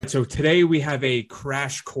So today we have a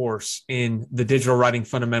crash course in the digital writing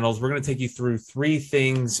fundamentals. We're going to take you through three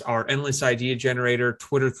things: our endless idea generator,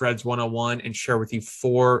 Twitter threads 101, and share with you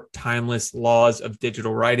four timeless laws of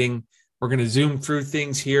digital writing. We're going to zoom through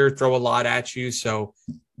things here, throw a lot at you. So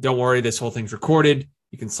don't worry, this whole thing's recorded.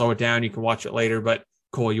 You can slow it down. You can watch it later. But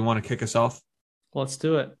Cole, you want to kick us off? Let's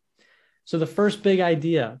do it. So the first big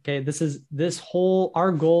idea, okay,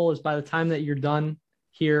 our goal is by the time that you're done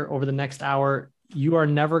here over the next hour, you are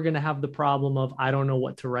never going to have the problem of, I don't know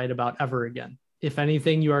what to write about ever again. If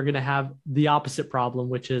anything, you are going to have the opposite problem,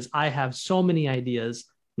 which is I have so many ideas.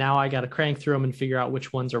 Now I got to crank through them and figure out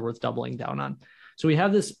which ones are worth doubling down on. So we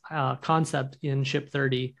have this concept in Ship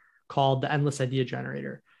 30 called the endless idea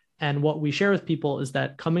generator. And what we share with people is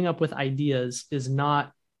that coming up with ideas is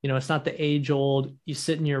not, it's not the age old, you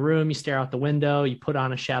sit in your room, you stare out the window, you put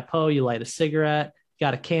on a chapeau, you light a cigarette, you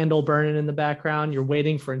got a candle burning in the background, you're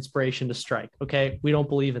waiting for inspiration to strike. Okay. We don't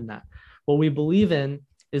believe in that. What we believe in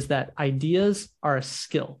is that ideas are a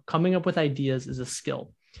skill. Coming up with ideas is a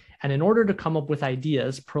skill. And in order to come up with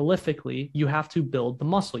ideas prolifically, you have to build the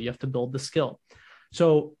muscle, you have to build the skill.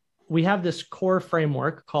 So we have this core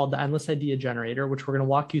framework called the endless idea generator, which we're going to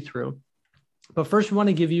walk you through. But first, we want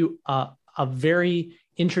to give you a very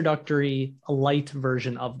introductory, light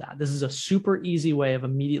version of that. This is a super easy way of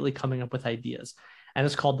immediately coming up with ideas. And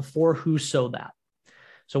it's called the for who, so that.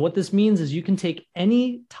 So what this means is you can take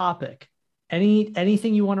any topic,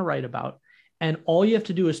 anything you want to write about, and all you have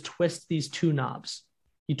to do is twist these two knobs.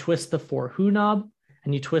 You twist the for who knob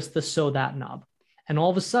and you twist the so that knob. And all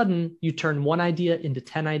of a sudden, you turn one idea into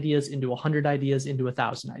 10 ideas, into 100 ideas, into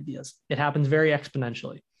 1,000 ideas. It happens very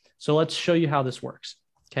exponentially. So let's show you how this works.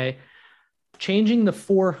 Okay. Changing the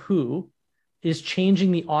for who is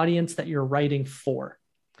changing the audience that you're writing for.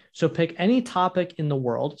 So pick any topic in the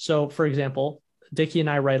world. So for example, Dickie and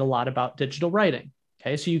I write a lot about digital writing.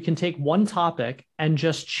 Okay. So you can take one topic and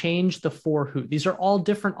just change the for who. These are all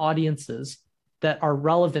different audiences that are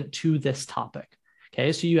relevant to this topic.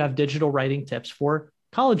 Okay. So you have digital writing tips for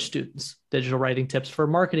college students, digital writing tips for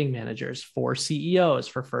marketing managers, for CEOs,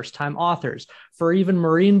 for first-time authors, for even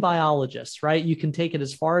marine biologists, right? You can take it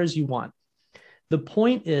as far as you want. The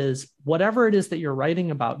point is, whatever it is that you're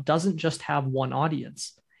writing about doesn't just have one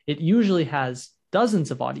audience. It usually has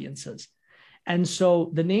dozens of audiences. And so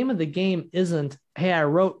the name of the game isn't, hey, I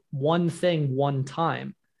wrote one thing one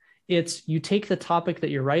time. It's you take the topic that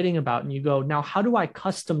you're writing about and you go, now, how do I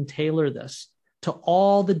custom tailor this to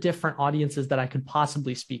all the different audiences that I could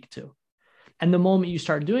possibly speak to? And the moment you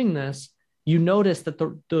start doing this, you notice that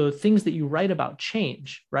the things that you write about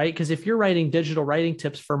change, right? Because if you're writing digital writing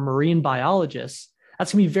tips for marine biologists,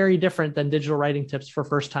 that's going to be very different than digital writing tips for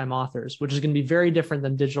first-time authors, which is going to be very different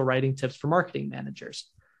than digital writing tips for marketing managers,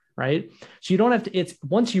 right? So you don't have to, it's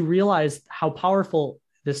once you realize how powerful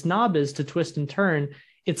this knob is to twist and turn,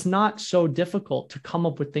 it's not so difficult to come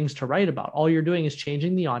up with things to write about. All you're doing is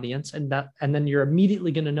changing the audience, and then you're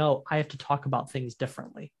immediately going to know, I have to talk about things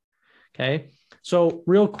differently. Okay. So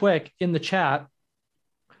real quick in the chat,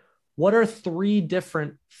 what are three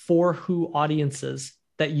different for who audiences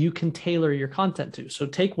that you can tailor your content to? So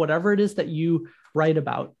take whatever it is that you write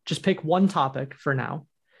about, just pick one topic for now.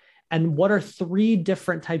 And what are three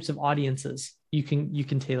different types of audiences you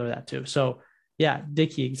can tailor that to? So yeah,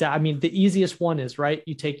 Dickie, exactly. I mean, the easiest one is, right,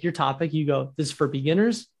 you take your topic, you go, this is for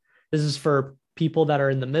beginners, this is for people that are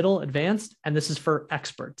in the middle, advanced, and this is for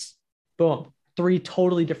experts. Boom. Three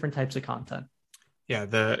totally different types of content. Yeah,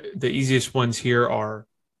 the easiest ones here are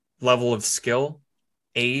level of skill,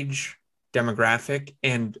 age, demographic,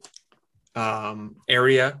 and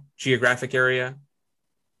geographic area,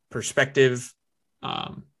 perspective,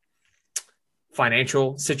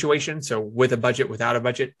 financial situation. So with a budget, without a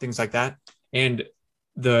budget, things like that. And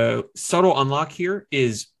the subtle unlock here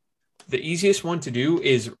is the easiest one to do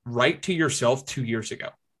is write to yourself 2 years ago.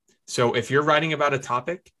 So if you're writing about a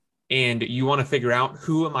topic and you want to figure out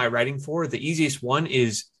who am I writing for, the easiest one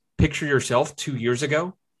is picture yourself 2 years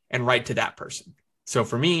ago and write to that person. So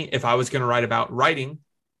for me, if I was going to write about writing,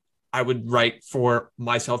 I would write for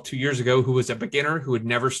myself 2 years ago, who was a beginner, who had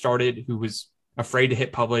never started, who was afraid to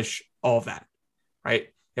hit publish, all of that, right?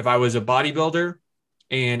 If I was a bodybuilder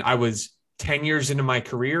and I was 10 years into my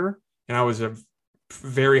career and I was a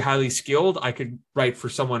very highly skilled, I could write for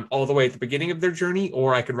someone all the way at the beginning of their journey,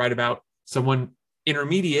 or I could write about someone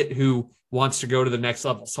intermediate who wants to go to the next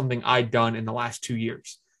level, something I'd done in the last 2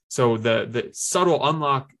 years. So the subtle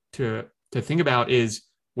unlock to think about is,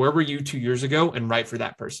 where were you 2 years ago, and write for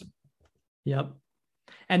that person. Yep.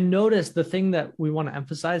 And notice the thing that we want to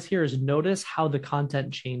emphasize here is notice how the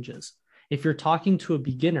content changes. If you're talking to a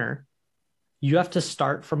beginner, you have to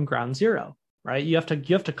start from ground zero. right? You have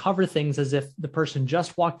to cover things as if the person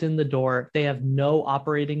just walked in the door, they have no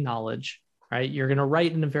operating knowledge, right? You're going to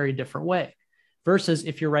write in a very different way versus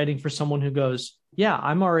if you're writing for someone who goes, yeah,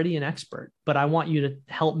 I'm already an expert, but I want you to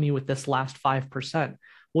help me with this last 5%.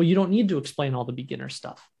 Well, you don't need to explain all the beginner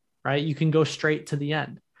stuff, right? You can go straight to the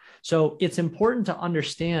end. So it's important to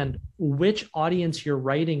understand which audience you're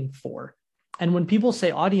writing for. And when people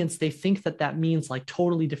say audience, they think that that means like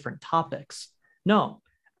totally different topics. No,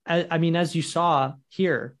 I mean, as you saw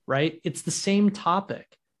here, right? It's the same topic,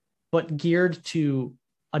 but geared to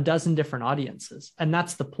a dozen different audiences. And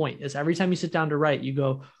that's the point, is every time you sit down to write, you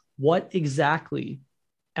go, what exactly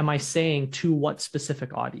am I saying to what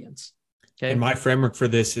specific audience? Okay. And my framework for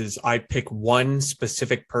this is I pick one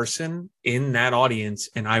specific person in that audience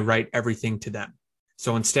and I write everything to them.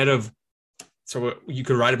 So you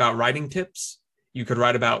could write about writing tips, you could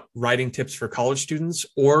write about writing tips for college students,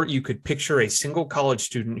 or you could picture a single college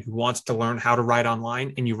student who wants to learn how to write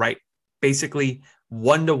online and you write basically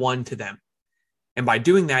one-to-one to them. And by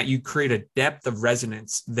doing that, you create a depth of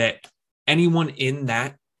resonance that anyone in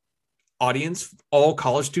that audience, all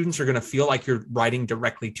college students, are going to feel like you're writing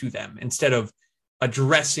directly to them instead of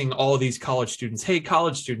addressing all these college students. Hey,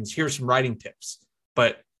 college students, here's some writing tips.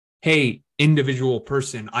 But hey, individual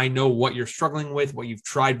person, I know what you're struggling with, what you've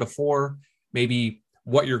tried before, maybe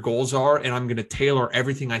what your goals are, and I'm going to tailor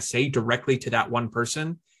everything I say directly to that one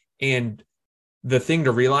person. And the thing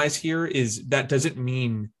to realize here is that doesn't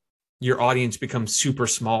mean your audience becomes super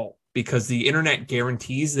small, because the internet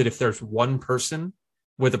guarantees that if there's one person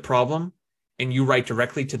with a problem and you write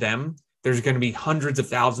directly to them, there's going to be hundreds of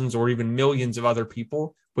thousands or even millions of other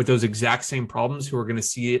people with those exact same problems who are going to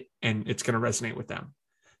see it and it's going to resonate with them.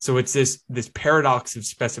 So it's this paradox of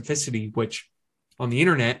specificity, which on the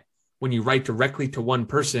internet, when you write directly to one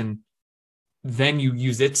person, then you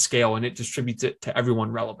use its scale and it distributes it to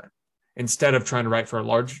everyone relevant. Instead of trying to write for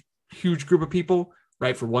a huge group of people,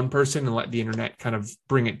 write for one person and let the internet kind of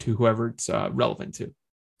bring it to whoever it's relevant to.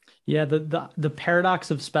 Yeah, the paradox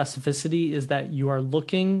of specificity is that you are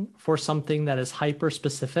looking for something that is hyper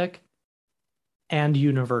specific and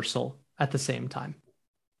universal at the same time.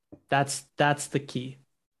 That's the key.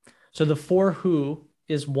 So the for who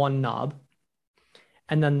is one knob.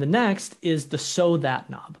 And then the next is the so that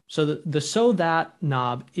knob. So the so that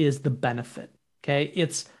knob is the benefit. Okay.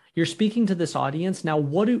 You're speaking to this audience. Now,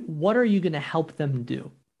 what are you going to help them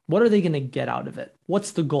do? What are they going to get out of it?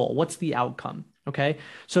 What's the goal? What's the outcome? Okay.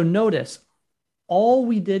 So notice all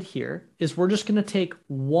we did here is we're just going to take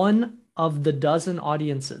one of the dozen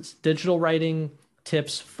audiences, digital writing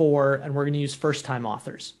tips for, and we're going to use first-time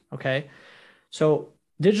authors. Okay. So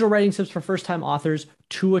digital writing tips for first-time authors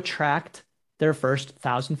to attract their first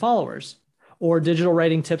 1,000 followers, or digital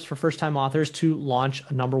writing tips for first-time authors to launch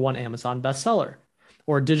a #1 Amazon bestseller,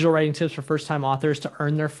 or digital writing tips for first-time authors to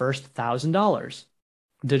earn their first $1,000.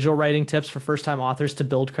 Digital writing tips for first-time authors to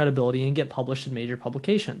build credibility and get published in major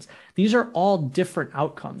publications. These are all different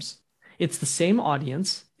outcomes. It's the same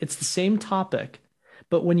audience, it's the same topic,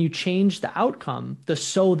 but when you change the outcome,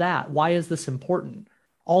 why is this important?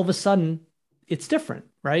 All of a sudden, it's different,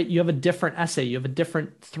 right? You have a different essay, you have a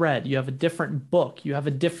different thread, you have a different book, you have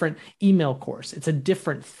a different email course. It's a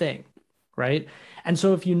different thing, right? And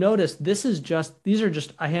so if you notice, these are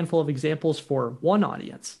just a handful of examples for one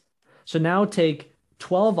audience. So now take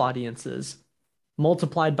 12 audiences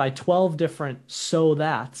multiplied by 12 different so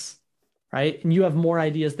that's, right? And you have more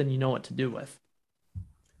ideas than you know what to do with.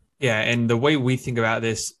 Yeah. And the way we think about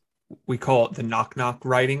this, we call it the knock-knock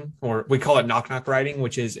writing, or we call it knock-knock writing,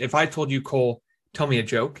 which is if I told you, Cole, tell me a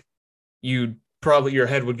joke, your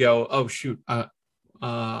head would go, oh, shoot. I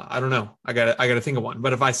don't know. I gotta think of one.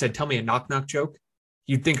 But if I said, tell me a knock-knock joke,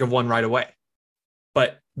 you'd think of one right away.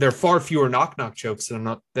 But there are far fewer knock-knock jokes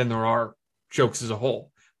than there are jokes as a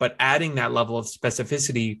whole. But adding that level of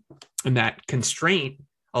specificity and that constraint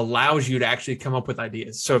allows you to actually come up with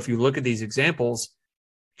ideas. So if you look at these examples,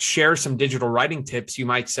 share some digital writing tips, you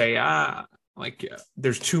might say,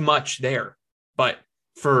 there's too much there. But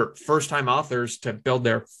for first-time authors to build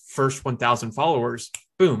their first 1,000 followers,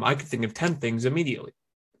 boom, I could think of 10 things immediately.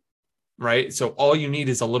 Right? So all you need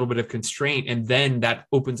is a little bit of constraint, and then that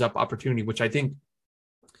opens up opportunity, which I think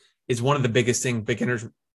is one of the biggest things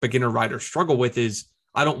beginner writers struggle with is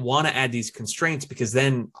I don't want to add these constraints because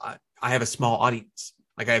then I have a small audience.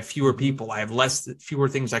 Like I have fewer people, I have fewer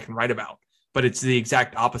things I can write about, but it's the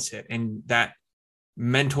exact opposite. And that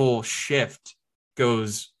mental shift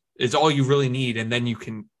is all you really need. And then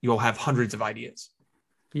you'll have hundreds of ideas.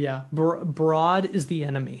 Yeah. Broad is the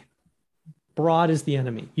enemy. Broad is the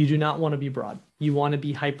enemy. You do not want to be broad. You want to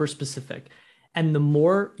be hyper specific. And the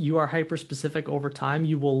more you are hyper specific over time,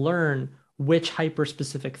 you will learn which hyper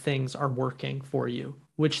specific things are working for you,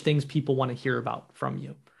 which things people want to hear about from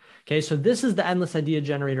you. Okay, so this is the Endless Idea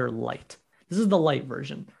Generator Lite. This is the light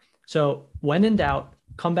version. So when in doubt,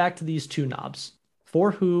 come back to these two knobs.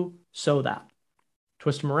 For who, so that.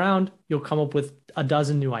 Twist them around, you'll come up with a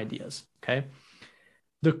dozen new ideas. Okay.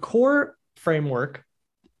 The core framework,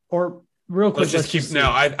 or real quick, I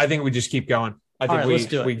think we just keep going. I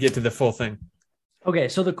think we get to the full thing. Okay.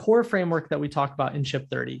 So the core framework that we talk about in Chip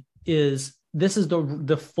 30 is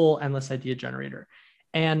the full Endless Idea Generator.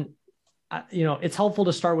 And it's helpful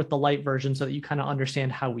to start with the light version so that you kind of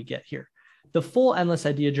understand how we get here. The full Endless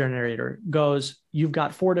Idea Generator goes, you've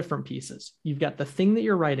got 4 different pieces. You've got the thing that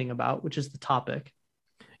you're writing about, which is the topic.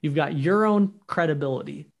 You've got your own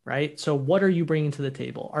credibility, right? So what are you bringing to the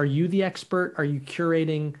table? Are you the expert? Are you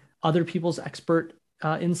curating other people's expert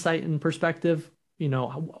insight and perspective?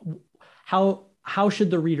 How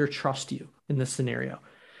should the reader trust you in this scenario?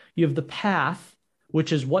 You have the path,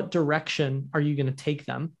 which is what direction are you going to take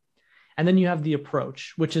them? And then you have the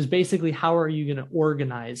approach, which is basically how are you going to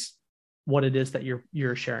organize what it is that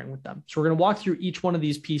you're sharing with them. So we're going to walk through each one of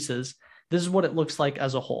these pieces. This is what it looks like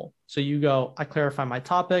as a whole. So you go, I clarify my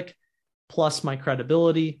topic, plus my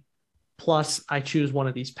credibility, plus I choose one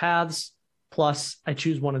of these paths, plus I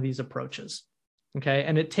choose one of these approaches. Okay.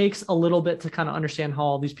 And it takes a little bit to kind of understand how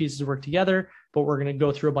all these pieces work together, but we're going to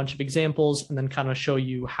go through a bunch of examples and then kind of show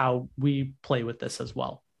you how we play with this as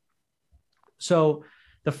well. So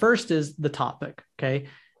the first is the topic. Okay.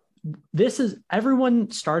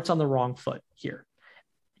 Everyone starts on the wrong foot here.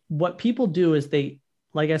 What people do is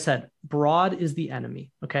like I said, broad is the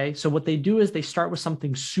enemy. Okay. So what they do is they start with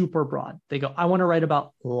something super broad. They go, I want to write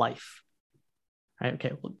about life. Right.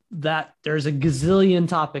 Okay. Well, there's a gazillion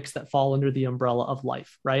topics that fall under the umbrella of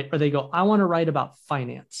life, right? Or they go, I want to write about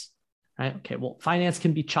finance. Right. Okay. Well, finance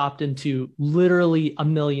can be chopped into literally a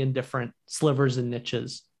million different slivers and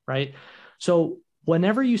niches. Right. So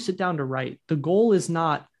whenever you sit down to write, the goal is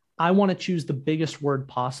not, I want to choose the biggest word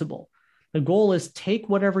possible. The goal is take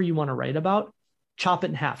whatever you want to write about, chop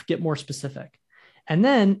it in half, get more specific. And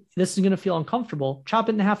then this is going to feel uncomfortable, chop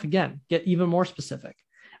it in half again, get even more specific.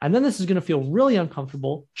 And then this is going to feel really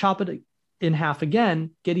uncomfortable, chop it in half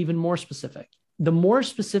again, get even more specific. The more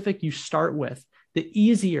specific you start with, the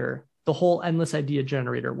easier the whole Endless Idea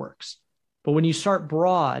Generator works. But when you start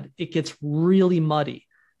broad, it gets really muddy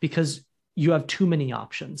because you have too many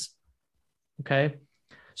options. Okay.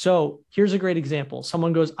 So here's a great example.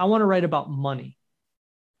 Someone goes, I want to write about money.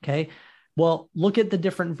 Okay. Well, look at the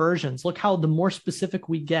different versions. Look how the more specific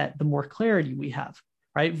we get, the more clarity we have,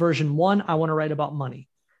 right? Version 1, I want to write about money.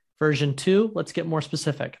 Version 2, let's get more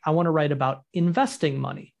specific. I want to write about investing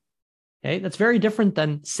money. Okay. That's very different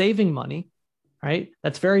than saving money, right?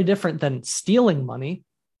 That's very different than stealing money,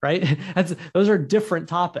 right? Those are different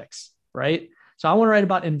topics, right? So I want to write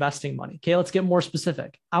about investing money. Okay. Let's get more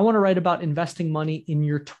specific. I want to write about investing money in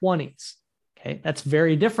your 20s. Okay. That's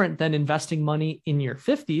very different than investing money in your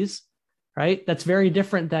 50s. Right? That's very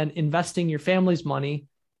different than investing your family's money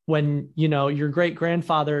when, your great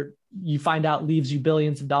grandfather, you find out, leaves you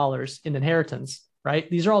billions of dollars in inheritance, right?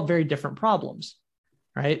 These are all very different problems,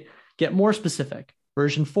 right? Get more specific.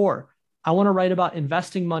 Version 4, I want to write about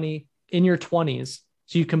investing money in your 20s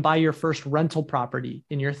so you can buy your first rental property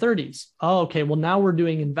in your 30s. Oh, okay. Well, now we're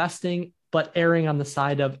doing investing, but erring on the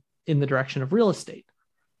side of in the direction of real estate.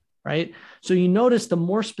 Right. So you notice the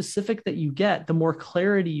more specific that you get, the more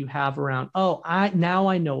clarity you have around, now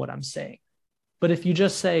I know what I'm saying. But if you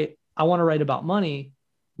just say, I want to write about money,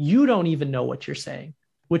 you don't even know what you're saying,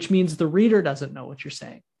 which means the reader doesn't know what you're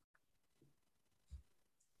saying.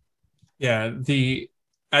 Yeah.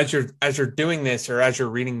 As you're doing this or as you're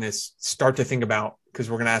reading this, start to think about,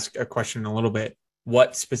 because we're going to ask a question in a little bit,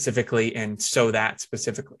 what specifically and so that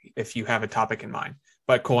specifically, if you have a topic in mind.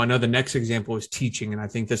 But Cole, I know the next example is teaching, and I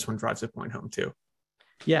think this one drives the point home too.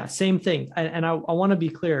 Yeah, same thing. And I want to be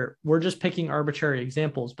clear, we're just picking arbitrary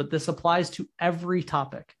examples, but this applies to every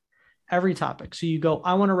topic. So you go,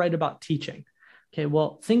 I want to write about teaching. Okay,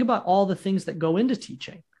 well, think about all the things that go into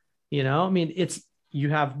teaching. You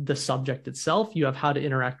have the subject itself, you have how to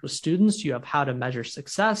interact with students, you have how to measure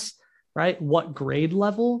success, right? What grade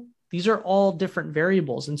level? These are all different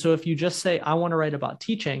variables. And so if you just say, I want to write about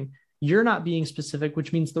teaching, you're not being specific,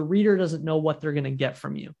 which means the reader doesn't know what they're going to get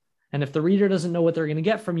from you. And if the reader doesn't know what they're going to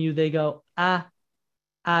get from you, they go, I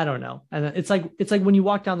don't know. And it's like when you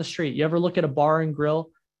walk down the street, you ever look at a bar and grill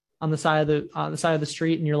on the side of the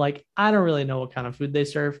street and you're like, I don't really know what kind of food they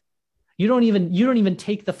serve. You don't even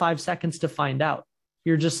take the 5 seconds to find out.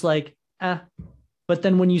 You're just like, But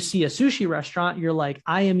then when you see a sushi restaurant, you're like,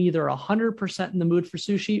 I am either 100% in the mood for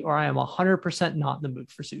sushi or I am 100% not in the mood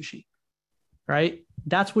for sushi. right?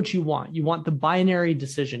 That's what you want. You want the binary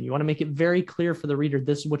decision. You want to make it very clear for the reader,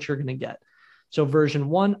 this is what you're going to get. So version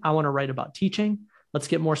 1, I want to write about teaching. Let's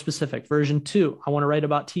get more specific. Version 2, I want to write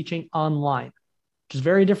about teaching online, which is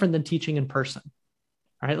very different than teaching in person.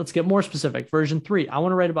 All right, let's get more specific. Version 3, I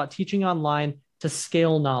want to write about teaching online to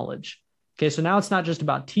scale knowledge. Okay, so now it's not just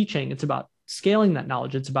about teaching, it's about scaling that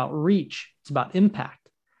knowledge. It's about reach, it's about impact,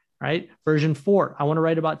 right? Version 4, I want to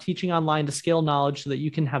write about teaching online to scale knowledge so that you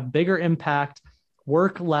can have bigger impact,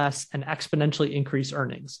 work less, and exponentially increase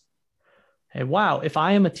earnings. Hey, wow, if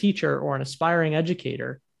I am a teacher or an aspiring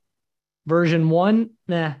educator, version 1,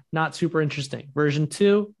 not super interesting. Version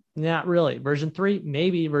 2, not really. Version 3,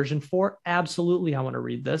 maybe. Version 4, absolutely, I want to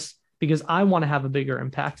read this because I want to have a bigger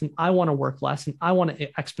impact and I want to work less and I want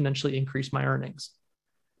to exponentially increase my earnings,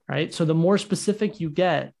 right? So the more specific you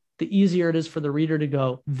get, the easier it is for the reader to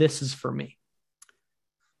go, this is for me.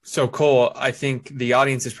 So Cole, I think the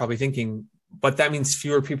audience is probably thinking, but that means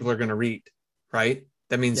fewer people are going to read, right?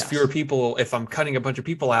 That means fewer people. If I'm cutting a bunch of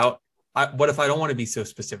people out, what if I don't want to be so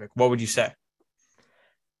specific? What would you say?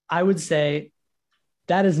 I would say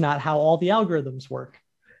that is not how all the algorithms work.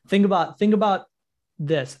 Think about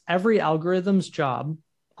this. Every algorithm's job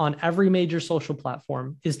on every major social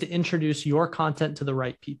platform is to introduce your content to the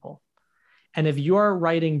right people. And if you are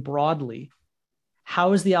writing broadly,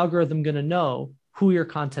 how is the algorithm going to know who your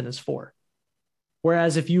content is for?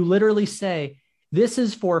 Whereas if you literally say, this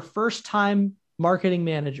is for first-time marketing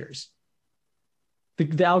managers,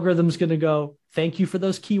 the algorithm's going to go, thank you for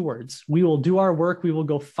those keywords. We will do our work. We will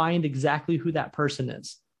go find exactly who that person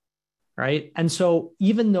is. Right. And so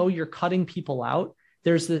even though you're cutting people out,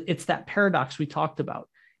 it's that paradox we talked about,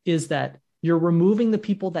 is that you're removing the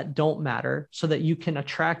people that don't matter so that you can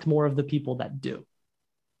attract more of the people that do.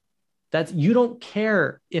 You don't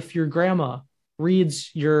care if your grandma reads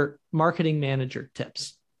your marketing manager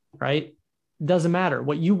tips, right? It doesn't matter.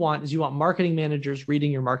 What you want is marketing managers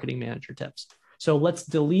reading your marketing manager tips. So let's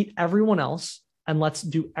delete everyone else and let's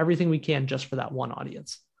do everything we can just for that one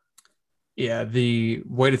audience. Yeah, the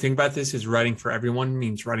way to think about this is writing for everyone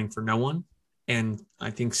means writing for no one. And I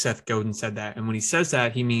think Seth Godin said that. And when he says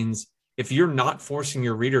that, he means if you're not forcing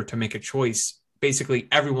your reader to make a choice, basically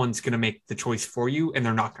everyone's going to make the choice for you and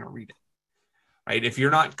they're not going to read it. Right? If you're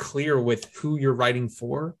not clear with who you're writing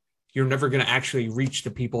for, you're never going to actually reach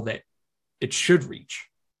the people that it should reach.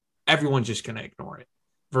 Everyone's just going to ignore it.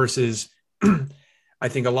 Versus I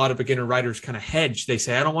think a lot of beginner writers kind of hedge. They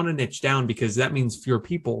say, I don't want to niche down because that means fewer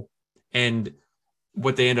people. And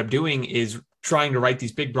what they end up doing is trying to write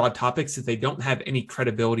these big, broad topics that they don't have any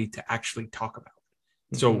credibility to actually talk about.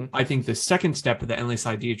 Mm-hmm. So I think the second step of the endless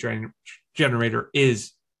idea generator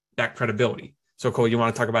is that credibility. So Cole, you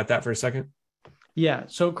want to talk about that for a second? Yeah.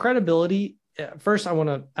 So credibility, first, I want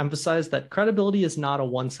to emphasize that credibility is not a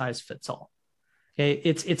one size fits all. Okay.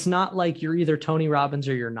 It's not like you're either Tony Robbins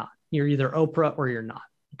or you're not. You're either Oprah or you're not.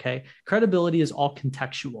 Okay. Credibility is all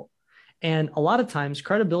contextual. And a lot of times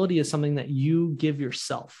credibility is something that you give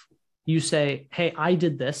yourself. You say, hey, I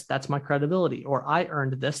did this. That's my credibility. Or I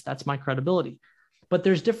earned this. That's my credibility. But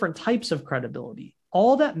there's different types of credibility.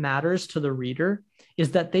 All that matters to the reader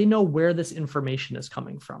is that they know where this information is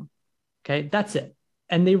coming from. Okay. That's it.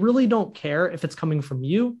 And they really don't care if it's coming from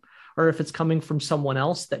you or if it's coming from someone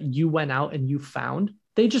else that you went out and you found.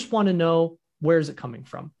 They just want to know, where is it coming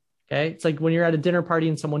from? Okay. It's like when you're at a dinner party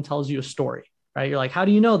and someone tells you a story, right? You're like, how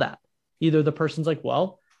do you know that? Either the person's like,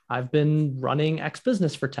 well, I've been running X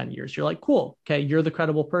business for 10 years. You're like, cool. Okay. You're the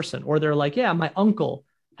credible person. Or they're like, yeah, my uncle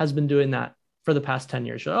has been doing that for the past 10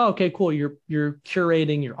 years. You're like, oh, okay, cool. You're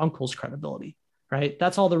curating your uncle's credibility, right?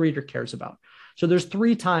 That's all the reader cares about. So there's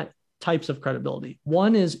three types of credibility.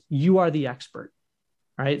 One is you are the expert,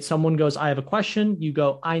 right? Someone goes, I have a question. You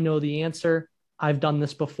go, I know the answer. I've done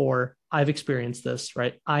this before. I've experienced this,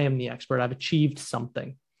 right? I am the expert. I've achieved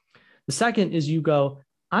something. The second is you go,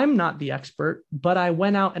 I'm not the expert, but I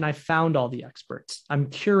went out and I found all the experts. I'm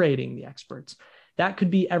curating the experts. That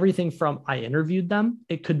could be everything from I interviewed them.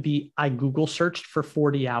 It could be I Google searched for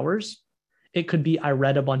 40 hours. It could be I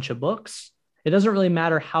read a bunch of books. It doesn't really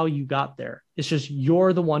matter how you got there. It's just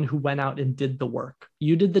you're the one who went out and did the work.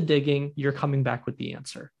 You did the digging. You're coming back with the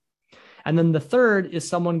answer. And then the third is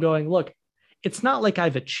someone going, look, it's not like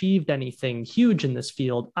I've achieved anything huge in this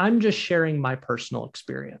field. I'm just sharing my personal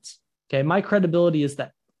experience. Okay. My credibility is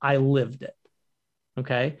that I lived it.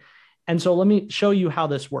 Okay. And so let me show you how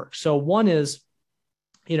this works. So one is,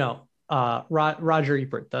 Roger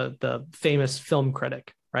Ebert, the famous film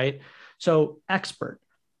critic, right? So expert,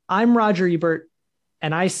 I'm Roger Ebert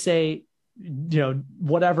and I say,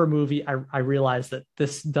 whatever movie, I realize that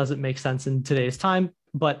this doesn't make sense in today's time,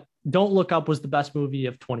 but Don't Look Up was the best movie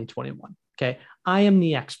of 2021. Okay. I am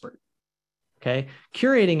the expert. Okay.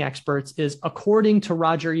 Curating experts is, according to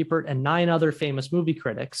Roger Ebert and 9 other famous movie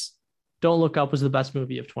critics, Don't Look Up was the best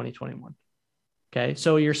movie of 2021. Okay.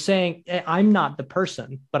 So you're saying I'm not the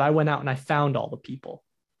person, but I went out and I found all the people.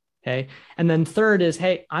 Okay. And then third is,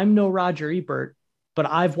 hey, I'm no Roger Ebert, but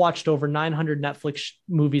I've watched over 900 Netflix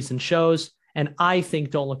movies and shows, and I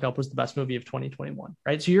think Don't Look Up was the best movie of 2021.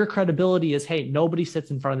 Right. So your credibility is, hey, nobody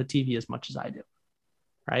sits in front of the TV as much as I do.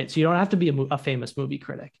 Right. So you don't have to be a famous movie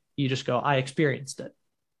critic. You just go, I experienced it.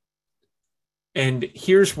 And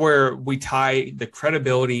here's where we tie the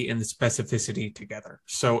credibility and the specificity together.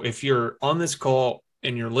 So if you're on this call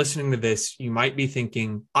and you're listening to this, you might be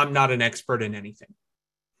thinking, I'm not an expert in anything,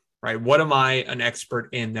 right? What am I an expert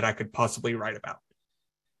in that I could possibly write about?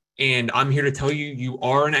 And I'm here to tell you, you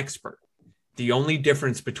are an expert. The only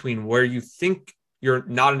difference between where you think you're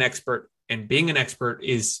not an expert and being an expert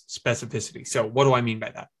is specificity. So what do I mean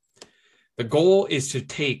by that? The goal is to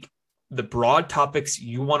take the broad topics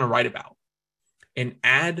you want to write about and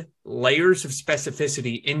add layers of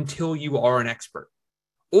specificity until you are an expert.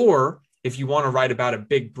 Or if you want to write about a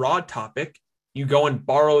big, broad topic, you go and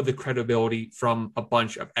borrow the credibility from a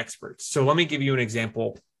bunch of experts. So let me give you an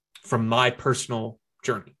example from my personal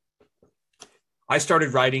journey. I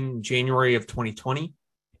started writing in January of 2020.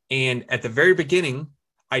 And at the very beginning,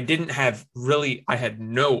 I had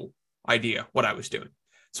no idea what I was doing.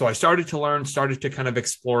 So I started to learn, started to kind of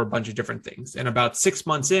explore a bunch of different things. And about 6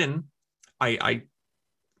 months in, I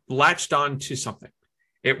latched on to something.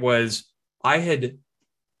 It was, I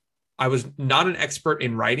was not an expert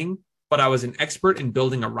in writing, but I was an expert in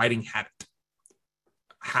building a writing habit.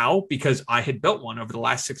 How? Because I had built one over the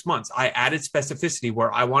last 6 months. I added specificity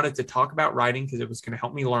where I wanted to talk about writing because it was going to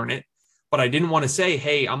help me learn it. But I didn't want to say,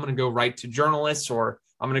 hey, I'm going to go write to journalists, or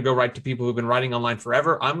I'm going to go write to people who've been writing online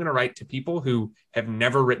forever. I'm going to write to people who have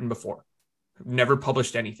never written before, never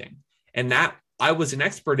published anything. And that I was an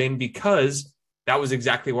expert in because that was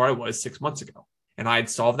exactly where I was 6 months ago. And I had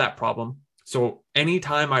solved that problem. So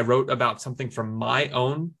anytime I wrote about something from my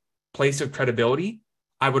own place of credibility,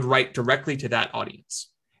 I would write directly to that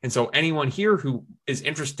audience. And so anyone here who is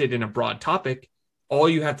interested in a broad topic, all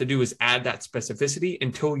you have to do is add that specificity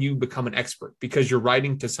until you become an expert, because you're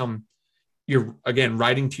writing to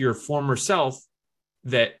writing to your former self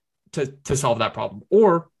that to solve that problem.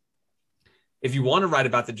 Or if you want to write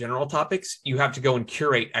about the general topics, you have to go and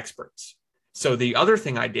curate experts. So the other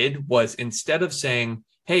thing I did was, instead of saying,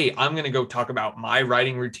 hey, I'm going to go talk about my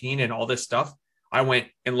writing routine and all this stuff, I went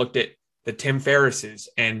and looked at the Tim Ferrisses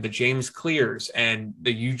and the James Clears and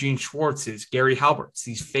the Eugene Schwartzes, Gary Halberts,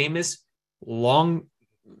 these famous, long,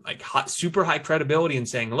 super high credibility, and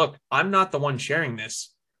saying, look, I'm not the one sharing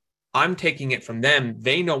this. I'm taking it from them.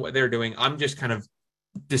 They know what they're doing. I'm just kind of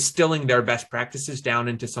distilling their best practices down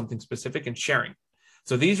into something specific and sharing.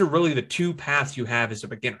 So these are really the two paths you have as a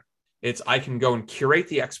beginner. It's, I can go and curate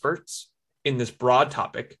the experts in this broad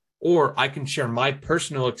topic, or I can share my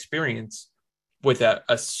personal experience with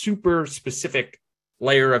a super specific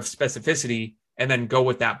layer of specificity, and then go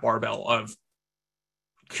with that barbell of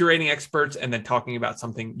curating experts and then talking about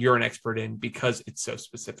something you're an expert in because it's so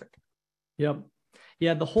specific. Yep.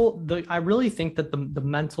 Yeah. I really think that the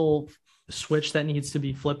mental switch that needs to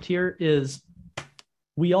be flipped here is,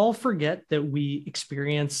 we all forget that we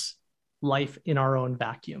experience life in our own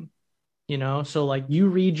vacuum, So like, you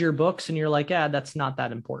read your books and you're like, yeah, that's not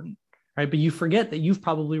that important. Right. But you forget that you've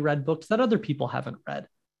probably read books that other people haven't read,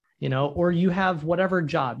 or you have whatever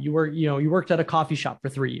job you worked at a coffee shop for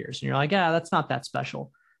 3 years and you're like, yeah, that's not that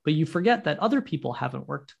special. But you forget that other people haven't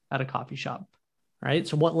worked at a coffee shop. Right.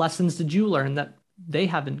 So what lessons did you learn that they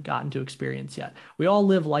haven't gotten to experience yet? We all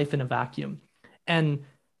live life in a vacuum. And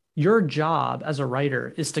your job as a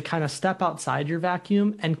writer is to kind of step outside your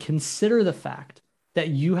vacuum and consider the fact that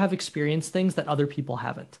you have experienced things that other people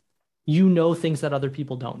haven't. You know things that other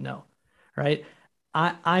people don't know. Right.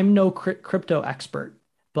 I'm no crypto expert,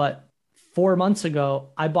 but 4 months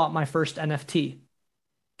ago, I bought my first NFT.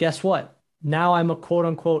 Guess what? Now I'm a quote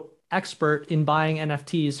unquote expert in buying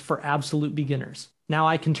NFTs for absolute beginners. Now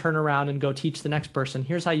I can turn around and go teach the next person,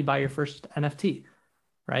 here's how you buy your first NFT,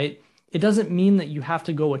 right? It doesn't mean that you have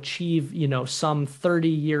to go achieve, some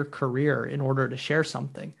 30-year career in order to share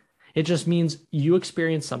something. It just means you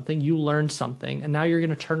experienced something, you learned something, and now you're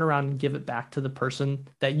going to turn around and give it back to the person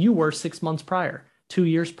that you were 6 months prior, 2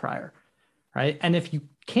 years prior, right? And if you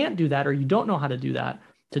can't do that, or you don't know how to do that,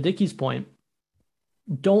 to Dickie's point,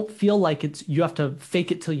 don't feel like you have to fake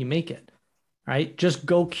it till you make it, right? Just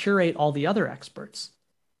go curate all the other experts.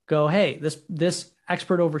 Go, hey, this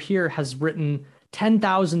expert over here has written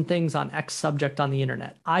 10,000 things on X subject on the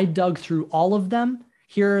internet. I dug through all of them.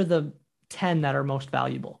 Here are the 10 that are most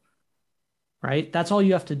valuable, right? That's all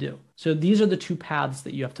you have to do. So these are the two paths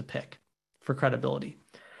that you have to pick for credibility.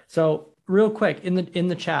 So real quick in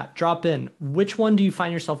the chat, drop in, which one do you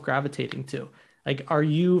find yourself gravitating to? Like, are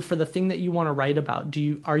you, for the thing that you want to write about,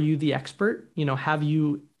 are you the expert? Have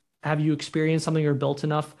you experienced something or built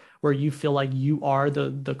enough where you feel like you are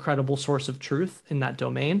the credible source of truth in that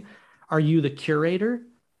domain? Are you the curator,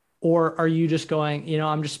 or are you just going,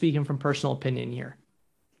 I'm just speaking from personal opinion here?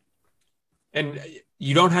 And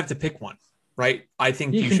you don't have to pick one, right? I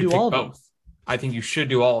think you should pick both. I think you should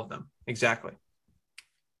do all of them. Exactly.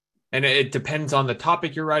 And it depends on the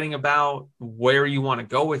topic you're writing about, where you want to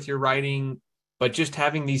go with your writing. But just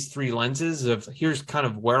having these three lenses of, here's kind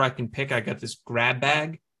of where I can pick. I got this grab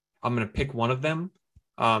bag. I'm going to pick one of them.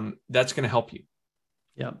 That's going to help you.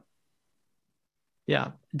 Yeah.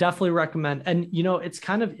 Yeah, definitely recommend. And, it's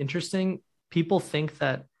kind of interesting. People think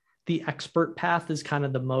that the expert path is kind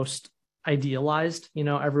of the most idealized.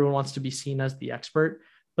 Everyone wants to be seen as the expert.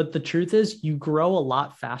 But the truth is, you grow a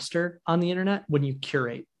lot faster on the internet when you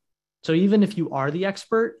curate. So even if you are the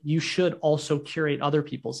expert, you should also curate other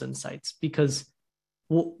people's insights, because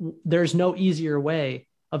there's no easier way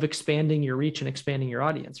of expanding your reach and expanding your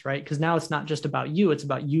audience, right? Because now it's not just about you, it's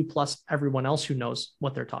about you plus everyone else who knows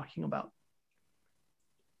what they're talking about.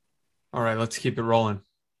 All right, let's keep it rolling.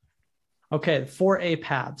 Okay, 4A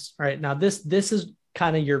paths. All right, now this is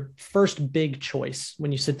kind of your first big choice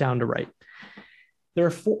when you sit down to write. There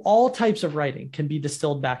are all types of writing can be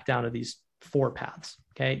distilled back down to these 4 paths.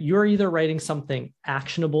 Okay, you're either writing something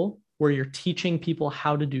actionable, where you're teaching people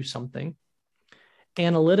how to do something;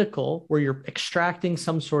 analytical, where you're extracting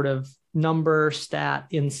some sort of number, stat,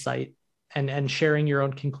 insight, and sharing your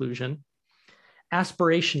own conclusion;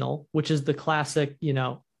 aspirational, which is the classic,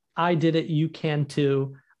 I did it, you can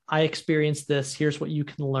too. I experienced this. Here's what you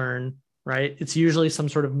can learn, right? It's usually some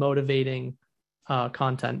sort of motivating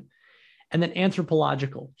content. And then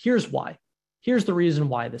anthropological. Here's why. Here's the reason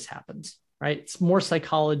why this happens, right? It's more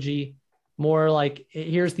psychology, more like,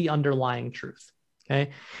 here's the underlying truth,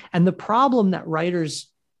 okay? And the problem that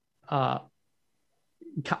writers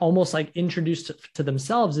almost like introduce to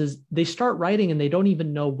themselves is they start writing and they don't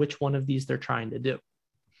even know which one of these they're trying to do.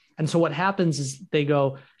 And so what happens is they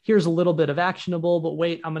go, here's a little bit of actionable, but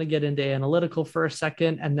wait, I'm going to get into analytical for a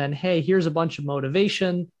second. And then, hey, here's a bunch of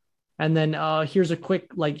motivation. And then here's a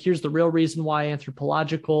quick, here's the real reason why,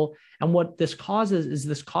 anthropological. And what this causes is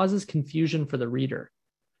this causes confusion for the reader.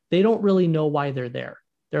 They don't really know why they're there.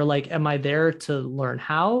 They're like, am I there to learn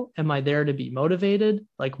how? Am I there to be motivated?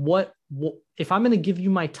 Like what if I'm going to give you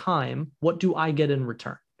my time, what do I get in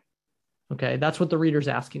return? Okay, that's what the reader's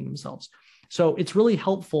asking themselves. So it's really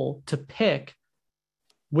helpful to pick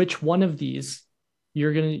which one of these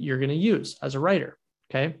you're gonna use as a writer.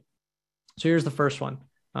 Okay, so here's the first one.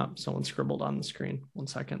 Someone scribbled on the screen. 1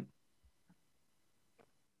 second.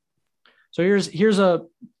 So here's a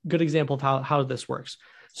good example of how this works.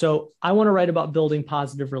 So I want to write about building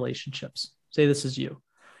positive relationships. Say this is you.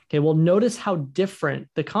 Okay, well, notice how different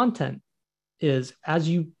the content is as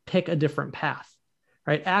you pick a different path,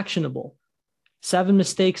 right? Actionable. 7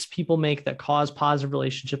 mistakes people make that cause positive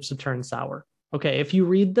relationships to turn sour. Okay, if you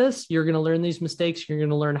read this, you're going to learn these mistakes. You're going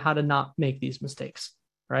to learn how to not make these mistakes,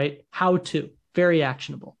 right? How to, very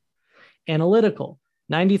actionable. Analytical,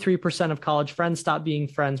 93% of college friends stop being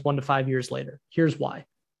friends 1 to 5 years later. Here's why.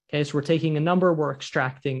 Okay, so we're taking a number, we're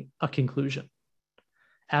extracting a conclusion.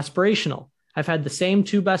 Aspirational, I've had the same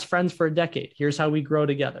 2 best friends for a decade. Here's how we grow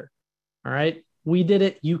together. All right, we did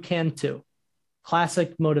it, you can too.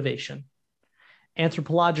 Classic motivation.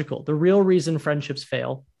 Anthropological, the real reason friendships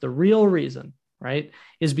fail, the real reason, right,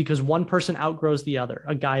 is because one person outgrows the other,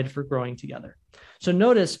 a guide for growing together. So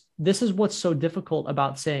notice, this is what's so difficult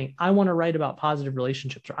about saying, I want to write about positive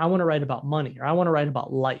relationships, or I want to write about money, or I want to write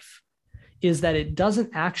about life, is that it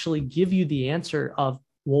doesn't actually give you the answer of,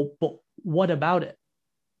 well, but what about it?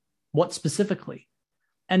 What specifically?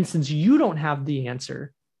 And since you don't have the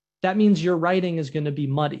answer, that means your writing is going to be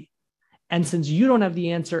muddy. And since you don't have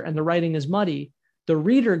the answer and the writing is muddy, the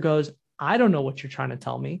reader goes, I don't know what you're trying to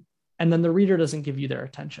tell me. And then the reader doesn't give you their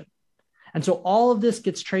attention. And so all of this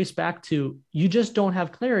gets traced back to, you just don't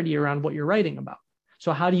have clarity around what you're writing about.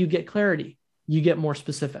 So how do you get clarity? You get more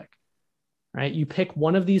specific, right? You pick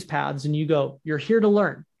one of these paths and you go, you're here to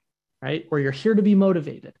learn, right? Or you're here to be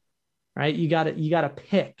motivated, right? You got to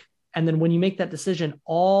pick. And then when you make that decision,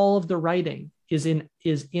 all of the writing is in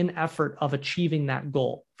effort of achieving that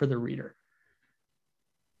goal for the reader.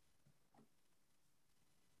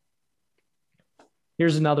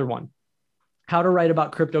 Here's another one. How to write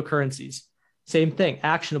about cryptocurrencies. Same thing,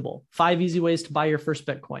 actionable. 5 easy ways to buy your first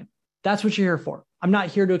Bitcoin. That's what you're here for. I'm not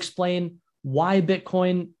here to explain why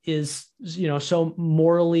Bitcoin is, so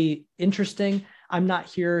morally interesting. I'm not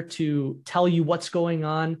here to tell you what's going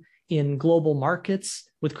on in global markets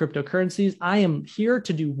with cryptocurrencies. I am here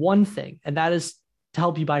to do one thing, and that is to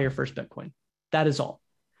help you buy your first Bitcoin. That is all.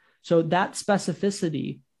 So that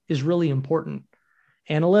specificity is really important.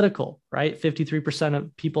 Analytical, right? 53%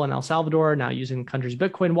 of people in El Salvador are now using the country's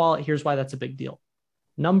Bitcoin wallet. Here's why that's a big deal.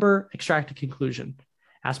 Number, extract a conclusion.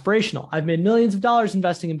 Aspirational. I've made millions of dollars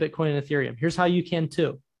investing in Bitcoin and Ethereum. Here's how you can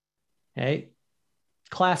too. Okay.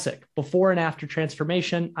 Classic. Before and after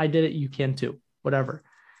transformation. I did it. You can too. Whatever.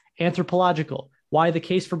 Anthropological. Why the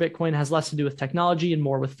case for Bitcoin has less to do with technology and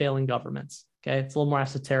more with failing governments. Okay. It's a little more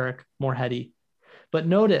esoteric, more heady. But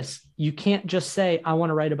notice, you can't just say, I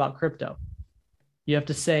want to write about crypto. You have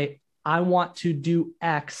to say, I want to do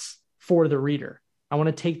X for the reader. I want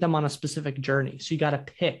to take them on a specific journey. So you got to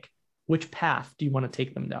pick which path do you want to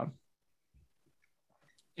take them down.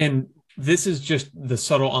 And this is just the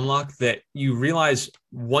subtle unlock that you realize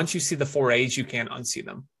once you see the 4 A's, you can't unsee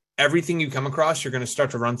them. Everything you come across, you're going to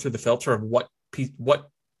start to run through the filter of what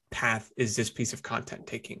path is this piece of content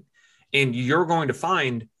taking. And you're going to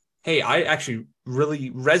find, hey, I actually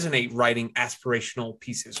really resonate writing aspirational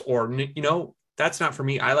pieces, or, that's not for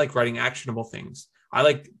me. I like writing actionable things. I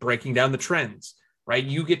like breaking down the trends, right?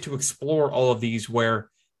 You get to explore all of these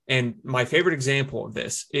and my favorite example of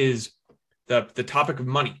this is the topic of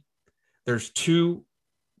money. There's two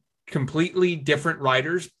completely different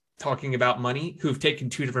writers talking about money who've taken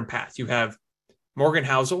two different paths. You have Morgan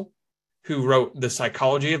Housel, who wrote The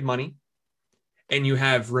Psychology of Money, and you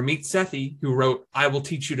have Ramit Sethi, who wrote I Will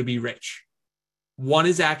Teach You to Be Rich. One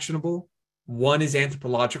is actionable, one is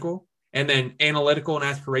anthropological, and then analytical and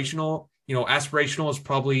aspirational. Aspirational is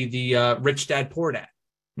probably the Rich Dad Poor Dad,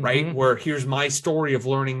 right? Mm-hmm. Where here's my story of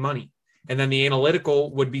learning money. And then the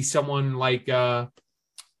analytical would be someone like a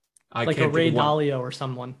Ray Dalio or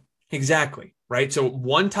someone. Exactly, right? So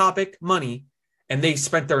one topic, money, and they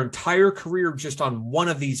spent their entire career just on one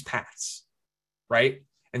of these paths, right?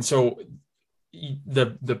 And so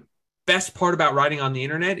the best part about writing on the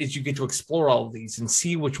internet is you get to explore all of these and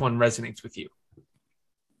see which one resonates with you.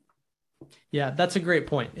 Yeah, that's a great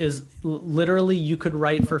point. Is literally you could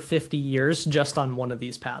write for 50 years just on one of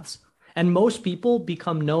these paths. And most people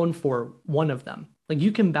become known for one of them. Like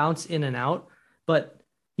you can bounce in and out, but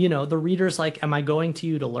the reader's like, am I going to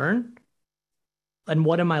you to learn? And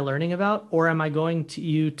what am I learning about? Or am I going to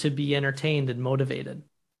you to be entertained and motivated?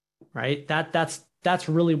 Right? That's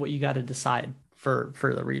really what you got to decide for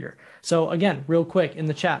the reader. So again, real quick in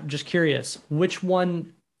the chat, just curious, which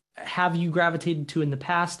one have you gravitated to in the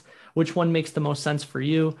past? Which one makes the most sense for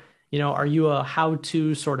you? Are you a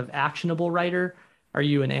how-to sort of actionable writer? Are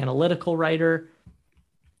you an analytical writer?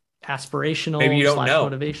 Aspirational maybe you don't know.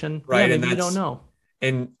 Motivation? Right. Yeah, maybe you don't know.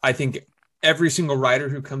 And I think every single writer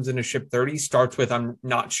who comes into Ship 30 starts with, I'm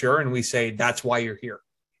not sure. And we say, that's why you're here.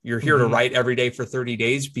 You're here to write every day for 30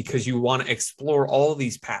 days because you want to explore all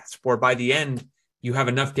these paths where by the end, you have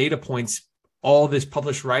enough data points, all this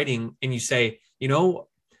published writing, and you say,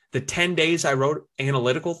 the 10 days I wrote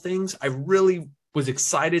analytical things, I really was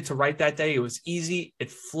excited to write that day. It was easy.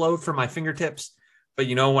 It flowed from my fingertips. But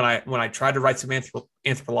when I tried to write some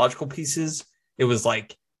anthropological pieces, it was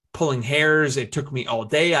like pulling hairs. It took me all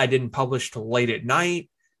day. I didn't publish till late at night.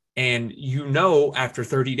 And after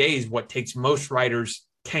 30 days, what takes most writers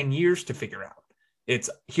 10 years to figure out. It's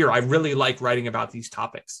here. I really like writing about these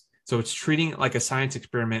topics. So it's treating it like a science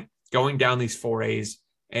experiment, going down these 4 A's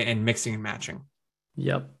and mixing and matching.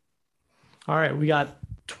 Yep. All right. We got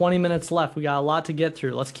 20 minutes left. We got a lot to get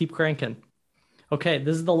through. Let's keep cranking. Okay.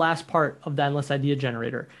 This is the last part of the Endless Idea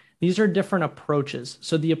Generator. These are different approaches.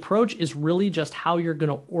 So the approach is really just how you're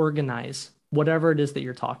going to organize whatever it is that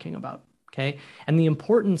you're talking about. Okay. And the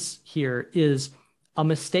importance here is a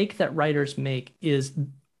mistake that writers make is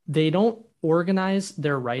they don't organize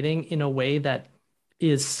their writing in a way that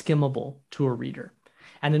is skimmable to a reader.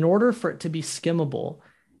 And in order for it to be skimmable,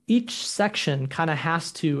 each section kind of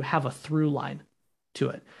has to have a through line to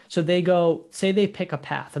it. So they go, say they pick a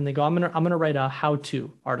path and they go, I'm gonna write a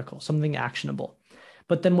how-to article, something actionable.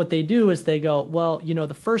 But then what they do is they go, well,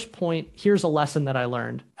 the first point, here's a lesson that I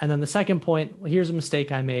learned. And then the second point, well, here's a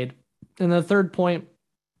mistake I made. And the third point,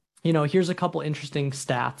 here's a couple interesting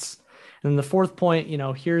stats. And then the fourth point,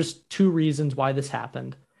 here's 2 reasons why this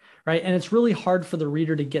happened, right? And it's really hard for the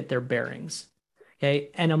reader to get their bearings.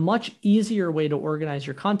 Okay. And a much easier way to organize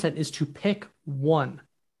your content is to pick one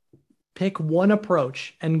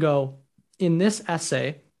approach and go, in this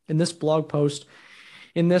essay, in this blog post,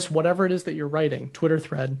 in this whatever it is that you're writing, Twitter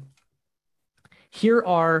thread, here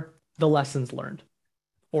are the lessons learned.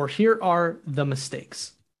 or here are the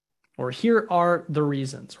mistakes, or here are the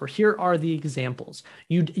reasons, or here are the examples.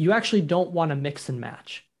 You actually don't want to mix and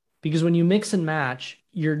match, because when you mix and match,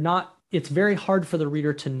 it's very hard for the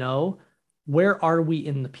reader to know, where are we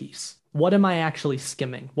in the piece? What am I actually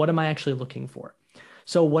skimming? What am I actually looking for?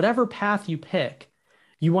 So whatever path you pick,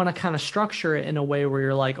 you want to kind of structure it in a way where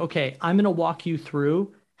you're like, okay, I'm going to walk you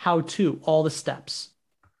through how to all the steps,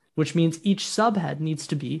 which means each subhead needs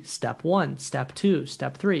to be step 1, step 2,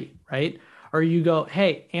 step 3, right? Or you go,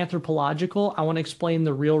 hey, anthropological, I want to explain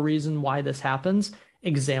the real reason why this happens.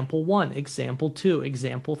 Example 1, example 2,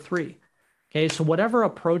 example 3. Okay, so whatever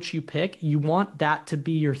approach you pick, you want that to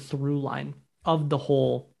be your through line of the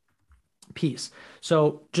whole piece.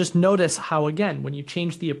 So just notice how, again, when you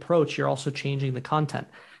change the approach, you're also changing the content.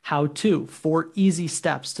 How to, 4 easy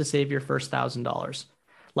steps to save your first $1,000.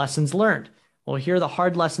 Lessons learned. Well, here are the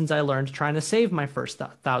hard lessons I learned trying to save my first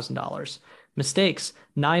 $1,000. Mistakes,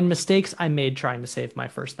 9 mistakes I made trying to save my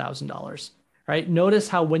first $1,000, right? Notice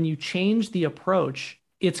how when you change the approach,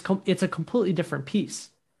 it's a completely different piece,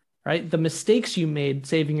 right? The mistakes you made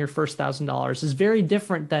saving your first $1,000 is very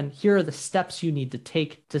different than here are the steps you need to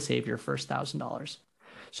take to save your first $1,000.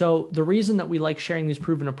 So the reason that we like sharing these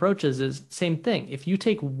proven approaches is same thing. If you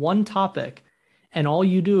take one topic and all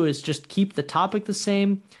you do is just keep the topic the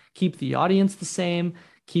same, keep the audience the same,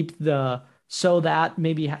 so that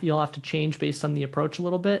maybe you'll have to change based on the approach a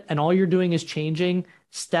little bit. And all you're doing is changing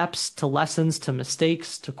steps to lessons, to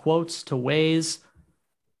mistakes, to quotes, to ways,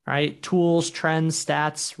 right? Tools, trends,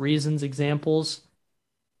 stats, reasons, examples.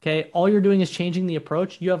 Okay. All you're doing is changing the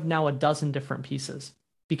approach. You have now a dozen different pieces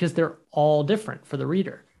because they're all different for the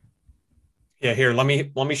reader. Yeah, here, let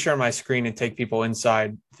me share my screen and take people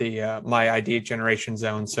inside the my idea generation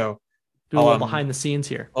zone. So do a little behind the scenes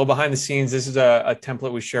here. Oh, behind the scenes. This is a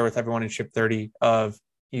template we share with everyone in Ship 30 of,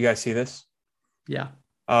 you guys see this? Yeah.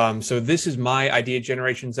 So this is my idea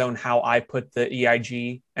generation zone, how I put the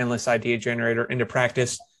EIG, Endless Idea Generator, into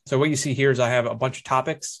practice. So what you see here is I have a bunch of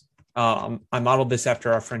topics. I modeled this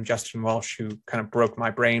after our friend Justin Welsh, who kind of broke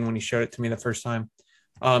my brain when he showed it to me the first time.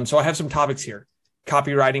 So I have some topics here.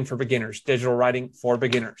 Copywriting for beginners, digital writing for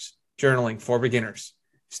beginners, journaling for beginners,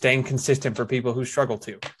 staying consistent for people who struggle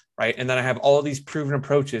to. Right. And then I have all of these proven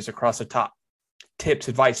approaches across the top: tips,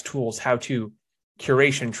 advice, tools, how to,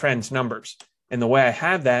 curation, trends, numbers. And the way I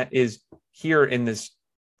have that is here in this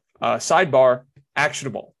sidebar: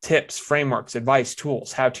 actionable, tips, frameworks, advice,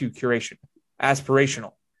 tools, how to, curation;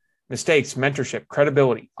 aspirational, mistakes, mentorship,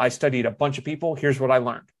 credibility. I studied a bunch of people. Here's what I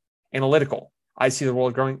learned. Analytical, I see the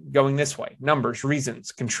world going this way. Numbers,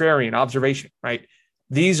 reasons, contrarian, observation. Right.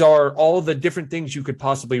 These are all the different things you could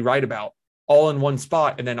possibly write about, all in one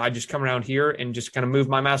spot. And then I just come around here and just kind of move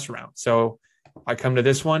my mouse around. So I come to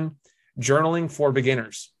this one: journaling for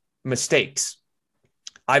beginners, mistakes.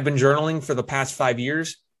 I've been journaling for the past 5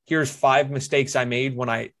 years. Here's 5 mistakes I made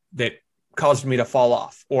that caused me to fall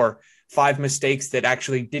off, or 5 mistakes that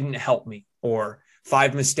actually didn't help me, or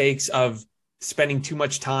 5 mistakes of spending too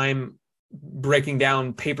much time breaking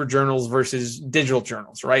down paper journals versus digital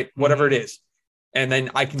journals, right? Mm-hmm. Whatever it is. And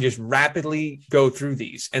then I can just rapidly go through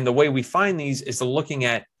these. And the way we find these is looking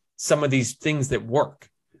at some of these things that work,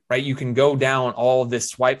 right? You can go down all of this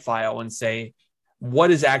swipe file and say,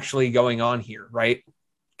 what is actually going on here, right?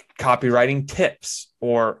 Copywriting tips,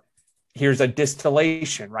 or here's a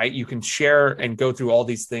distillation, right? You can share and go through all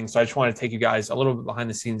these things. So I just want to take you guys a little bit behind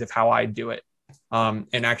the scenes of how I do it,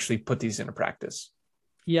 and actually put these into practice.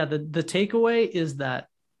 Yeah. The takeaway is that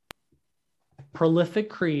prolific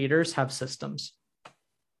creators have systems.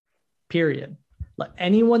 Period.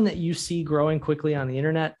 Anyone that you see growing quickly on the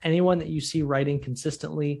internet, anyone that you see writing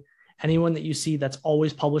consistently, anyone that you see that's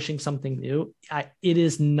always publishing something new, it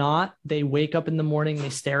is not, they wake up in the morning, they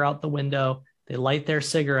stare out the window, they light their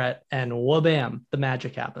cigarette, and wha-bam, the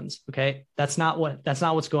magic happens. Okay. That's not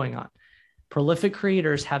what's going on. Prolific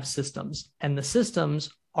creators have systems, and the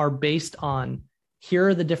systems are based on, here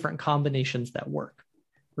are the different combinations that work.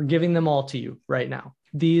 We're giving them all to you right now.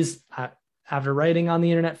 These, after writing on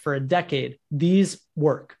the internet for a decade, these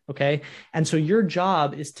work. Okay. And so your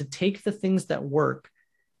job is to take the things that work,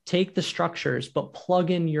 take the structures, but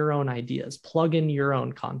plug in your own ideas, plug in your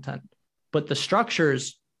own content. But the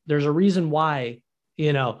structures, there's a reason why,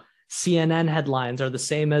 CNN headlines are the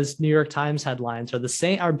same as New York Times headlines,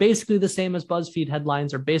 are basically the same as BuzzFeed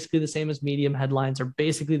headlines, are basically the same as Medium headlines, are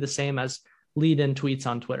basically the same as lead-in tweets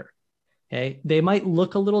on Twitter. Okay. They might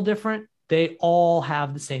look a little different. They all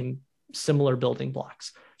have the same similar building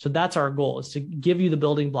blocks. So that's our goal, is to give you the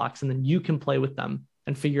building blocks, and then you can play with them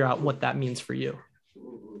and figure out what that means for you.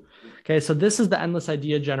 Okay. So this is the Endless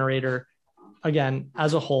Idea Generator. Again,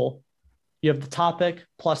 as a whole, You have the topic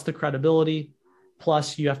plus the credibility,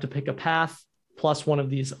 plus you have to pick a path, plus one of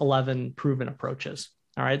these 11 proven approaches.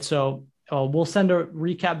 All right. So we'll send a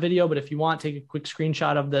recap video, but if you want, take a quick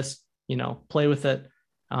screenshot of this, play with it.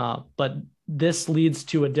 But this leads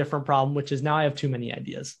to a different problem, which is now I have too many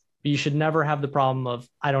ideas. But you should never have the problem of,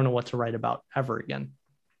 I don't know what to write about ever again.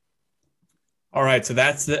 All right. So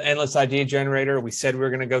that's the endless idea generator. We said we were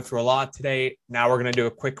going to go through a lot today. Now we're going to do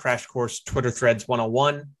a quick crash course, Twitter Threads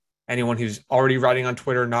 101. Anyone who's already writing on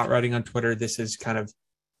Twitter, not writing on Twitter, this is kind of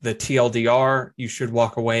the TLDR. You should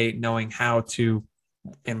walk away knowing how to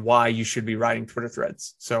and why you should be writing Twitter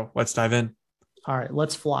threads. So let's dive in. All right,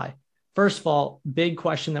 let's fly. First of all, big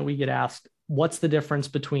question that we get asked, what's the difference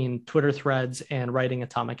between Twitter threads and writing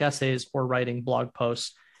atomic essays or writing blog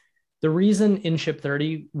posts? The reason in Ship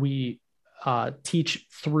 30 we teach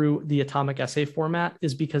through the atomic essay format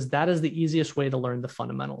is because that is the easiest way to learn the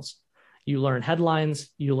fundamentals. You learn headlines,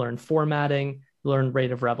 you learn formatting, you learn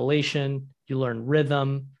rate of revelation, you learn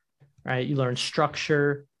rhythm, right? You learn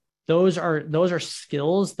structure. Those are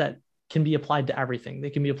skills that can be applied to everything. They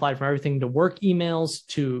can be applied from everything to work emails,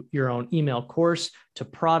 to your own email course, to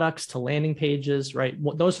products, to landing pages, right?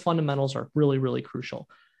 Those fundamentals are really, really crucial.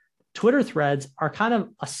 Twitter threads are kind of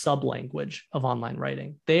a sub-language of online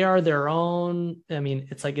writing. They are their own,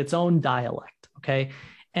 it's like its own dialect, okay?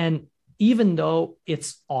 And even though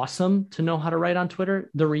it's awesome to know how to write on Twitter,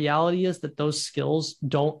 the reality is that those skills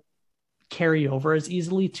don't carry over as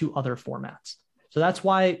easily to other formats. So that's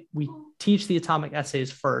why we teach the atomic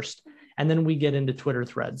essays first, and then we get into Twitter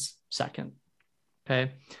threads second.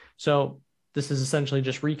 Okay. So this is essentially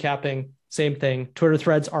just recapping, same thing. Twitter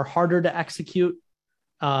threads are harder to execute,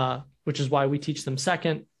 which is why we teach them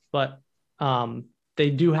second, but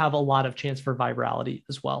they do have a lot of chance for virality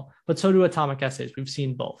as well. But so do atomic essays. We've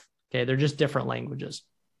seen both. Okay. They're just different languages.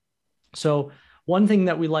 So one thing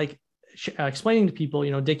that we like explaining to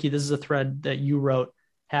people, Dickie, this is a thread that you wrote,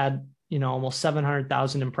 had almost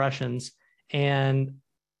 700,000 impressions. And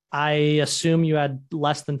I assume you had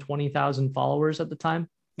less than 20,000 followers at the time.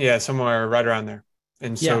 Yeah, somewhere right around there.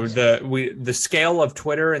 And so the scale of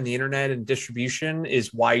Twitter and the internet and distribution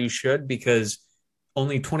is why you should, because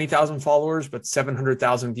only 20,000 followers, but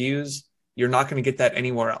 700,000 views, you're not going to get that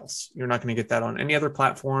anywhere else. You're not going to get that on any other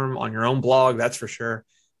platform, on your own blog, that's for sure,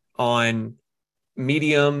 on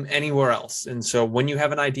Medium, anywhere else. And so when you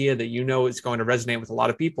have an idea that is going to resonate with a lot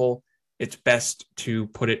of people, it's best to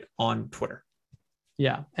put it on Twitter.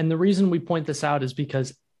 Yeah. And the reason we point this out is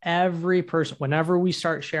because every person, whenever we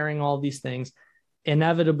start sharing all these things,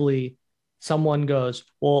 inevitably someone goes,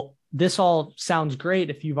 well, this all sounds great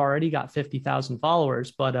if you've already got 50,000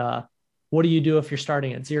 followers, but what do you do if you're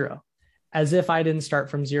starting at zero? As if I didn't start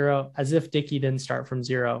from zero, as if Dickie didn't start from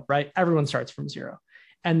zero, right? Everyone starts from zero.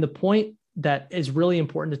 And the point that is really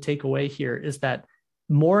important to take away here is that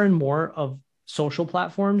more and more of social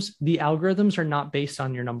platforms, the algorithms are not based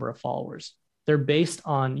on your number of followers. They're based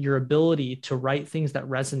on your ability to write things that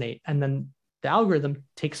resonate. And then the algorithm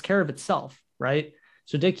takes care of itself, right?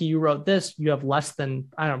 So Dickie, you wrote this, you have less than,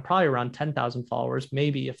 probably around 10,000 followers,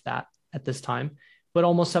 maybe if that at this time, but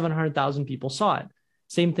almost 700,000 people saw it.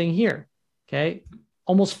 Same thing here. Okay.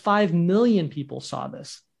 Almost 5 million people saw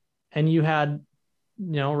this. And you had,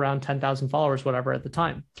 around 10,000 followers, whatever at the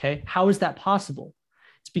time. Okay. How is that possible?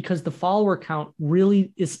 It's because the follower count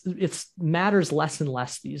really matters less and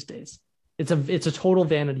less these days. It's a total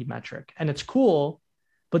vanity metric, and it's cool,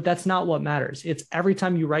 but that's not what matters. It's every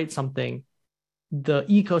time you write something, the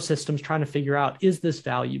ecosystem's trying to figure out, is this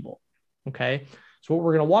valuable? Okay. So what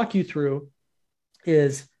we're going to walk you through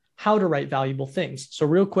is how to write valuable things. So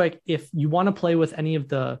real quick, if you want to play with any of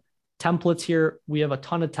the templates here, we have a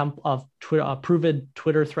ton of proven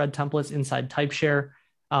Twitter thread templates inside TypeShare.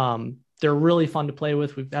 They're really fun to play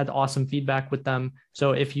with. We've had awesome feedback with them.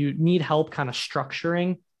 So if you need help kind of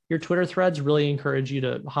structuring your Twitter threads, really encourage you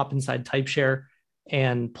to hop inside TypeShare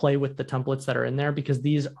and play with the templates that are in there, because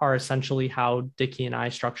these are essentially how Dickie and I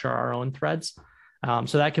structure our own threads.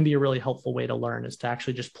 So that can be a really helpful way to learn, is to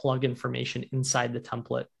actually just plug information inside the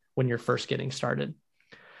template when you're first getting started.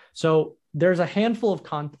 So there's a handful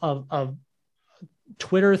of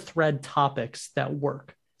Twitter thread topics that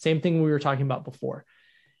work. Same thing we were talking about before.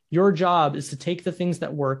 Your job is to take the things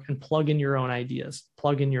that work and plug in your own ideas,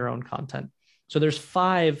 plug in your own content. So there's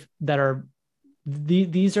 5 that are,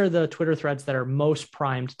 these are the Twitter threads that are most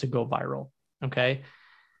primed to go viral. Okay.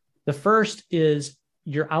 The first is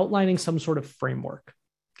you're outlining some sort of framework.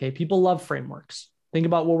 Okay. People love frameworks. Think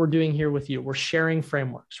about what we're doing here with you. We're sharing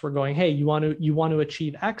frameworks. We're going, hey, you want to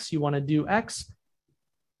achieve X, you want to do X,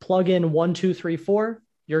 plug in 1, 2, 3, 4,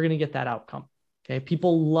 you're going to get that outcome. Okay.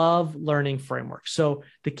 People love learning frameworks. So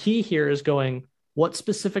the key here is going, what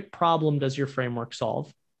specific problem does your framework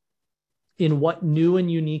solve? In what new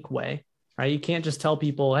and unique way, right? You can't just tell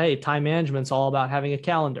people, hey, time management's all about having a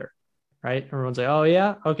calendar, right? Everyone's like, oh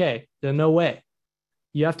yeah, okay, then no way.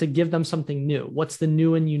 You have to give them something new. What's the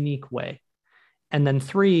new and unique way? And then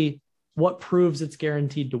 3, what proves it's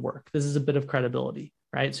guaranteed to work? This is a bit of credibility,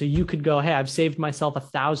 right? So you could go, hey, I've saved myself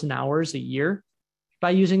 1,000 hours a year by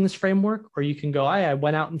using this framework. Or you can go, I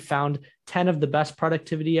went out and found 10 of the best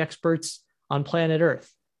productivity experts on planet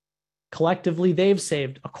Earth. Collectively, they've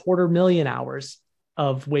saved 250,000 hours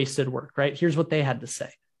of wasted work, right? Here's what they had to say.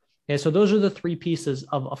 Okay, so those are the 3 pieces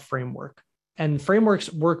of a framework. And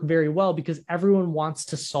frameworks work very well because everyone wants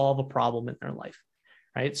to solve a problem in their life,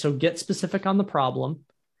 right? So get specific on the problem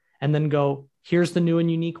and then go, here's the new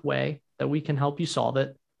and unique way that we can help you solve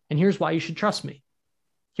it. And here's why you should trust me.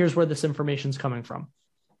 Here's where this information is coming from.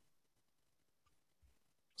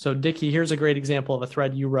 So Dickie, here's a great example of a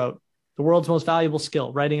thread you wrote. The world's most valuable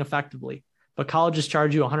skill, writing effectively. But colleges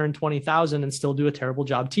charge you $120,000 and still do a terrible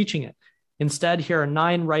job teaching it. Instead, here are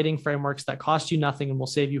 9 writing frameworks that cost you nothing and will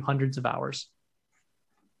save you hundreds of hours.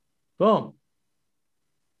 Boom.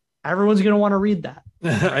 Everyone's going to want to read that.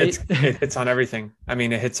 Right? It hits on everything. I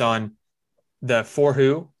mean, it hits on the for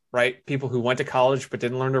who, right? People who went to college but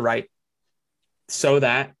didn't learn to write, so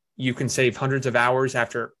that you can save hundreds of hours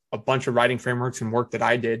after a bunch of writing frameworks and work that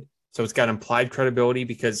I did. So it's got implied credibility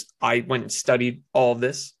because I went and studied all of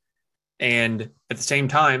this. And at the same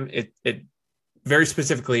time, it very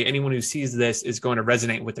specifically, anyone who sees this is going to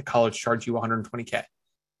resonate with the college charge you $120K,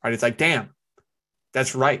 right? It's like, damn,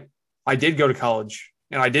 that's right. I did go to college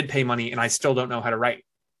and I did pay money and I still don't know how to write.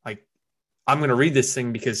 Like, I'm going to read this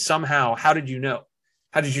thing because somehow, how did you know?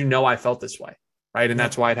 How did you know I felt this way? Right. And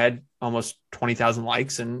that's why it had almost 20,000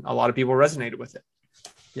 likes and a lot of people resonated with it.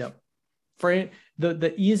 Yep. For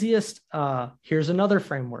the easiest, here's another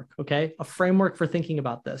framework. Okay. A framework for thinking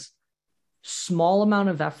about this. Small amount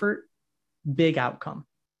of effort, big outcome,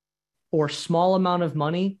 or small amount of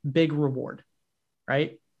money, big reward,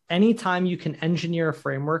 right? Anytime you can engineer a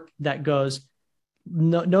framework that goes,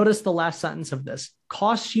 notice the last sentence of this,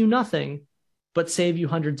 costs you nothing, but save you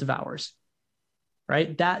hundreds of hours,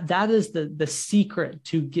 right? That is the secret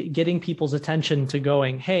to getting people's attention to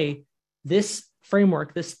going, hey, this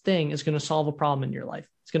framework, this thing is going to solve a problem in your life.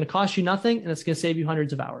 It's going to cost you nothing and it's going to save you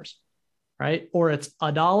hundreds of hours, right? Or it's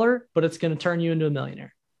 $1, but it's going to turn you into a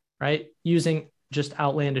millionaire, right? Using just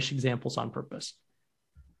outlandish examples on purpose.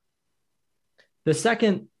 The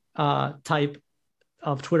second type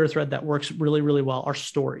of Twitter thread that works really, really well are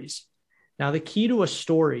stories. Now, the key to a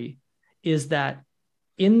story is that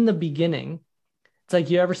in the beginning, it's like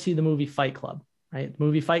you ever see the movie Fight Club, right? The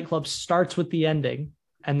movie Fight Club starts with the ending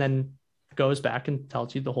and then goes back and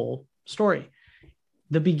tells you the whole story.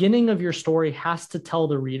 The beginning of your story has to tell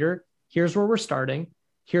the reader, here's where we're starting,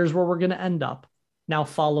 here's where we're going to end up. Now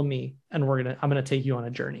follow me and I'm going to take you on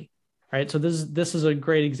a journey. Right? So this is a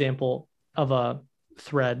great example of a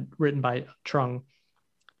thread written by Trung.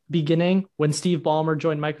 Beginning, when Steve Ballmer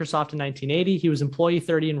joined Microsoft in 1980, he was employee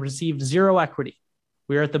 30 and received 0 equity.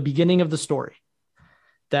 We are at the beginning of the story.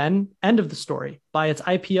 Then, end of the story. By its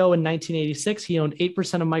IPO in 1986, he owned 8%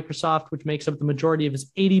 of Microsoft, which makes up the majority of his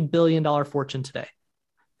 $80 billion fortune today.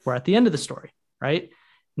 We're at the end of the story, right?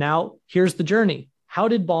 Now, here's the journey. How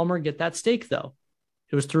did Ballmer get that stake, though?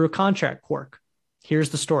 It was through a contract quirk.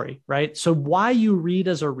 Here's the story, right? So why you read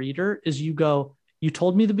as a reader is you go, you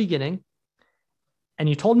told me the beginning and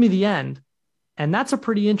you told me the end, and that's a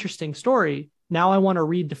pretty interesting story. Now I want to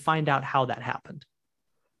read to find out how that happened.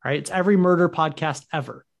 Right? It's every murder podcast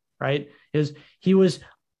ever, right? He was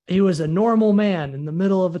a normal man in the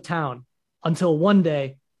middle of a town until one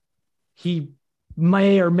day he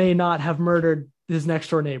may or may not have murdered his next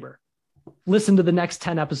door neighbor. Listen to the next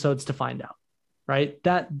 10 episodes to find out, right?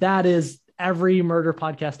 That is every murder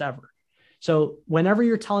podcast ever. So whenever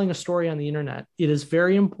you're telling a story on the internet, it is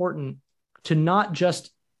very important to not just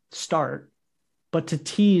start, but to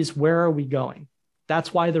tease, where are we going?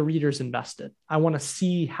 That's why the reader's invested. I want to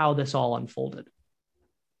see how this all unfolded.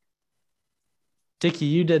 Dickie,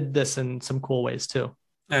 you did this in some cool ways too.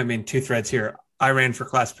 I mean, 2 threads here. I ran for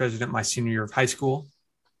class president my senior year of high school.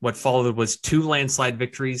 What followed was 2 landslide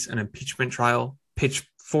victories, an impeachment trial,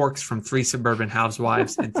 pitchforks from 3 suburban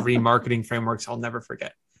housewives, and 3 marketing frameworks I'll never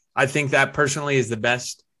forget. I think that personally is the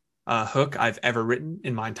best hook I've ever written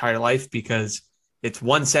in my entire life because it's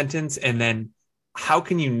 1 sentence and then how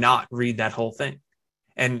can you not read that whole thing?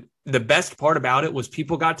 And the best part about it was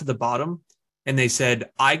people got to the bottom and they said,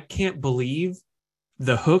 I can't believe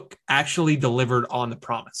the hook actually delivered on the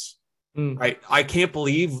promise. right? I can't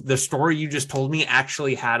believe the story you just told me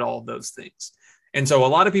actually had all those things. And so a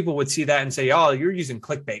lot of people would see that and say, oh, you're using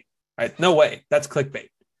clickbait, right? No way, that's clickbait.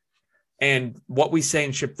 And what we say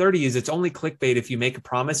in Ship 30 is it's only clickbait if you make a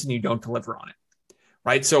promise and you don't deliver on it,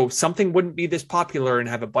 right? So something wouldn't be this popular and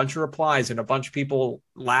have a bunch of replies and a bunch of people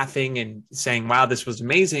laughing and saying, wow, this was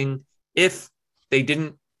amazing, if it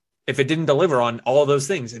didn't deliver on all of those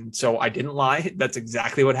things. And so I didn't lie. That's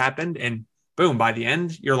exactly what happened. And boom, by the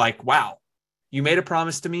end, you're like, wow, you made a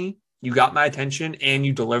promise to me, you got my attention, and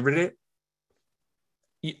you delivered it.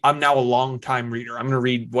 I'm now a long time reader. I'm going to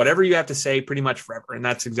read whatever you have to say pretty much forever. And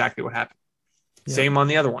that's exactly what happened. Yeah. Same on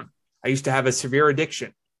the other one. I used to have a severe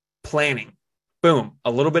addiction. Planning. Boom.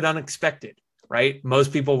 A little bit unexpected, right?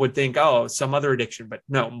 Most people would think, oh, some other addiction. But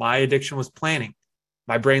no, my addiction was planning.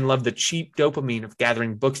 My brain loved the cheap dopamine of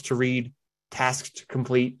gathering books to read, tasks to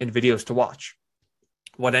complete, and videos to watch.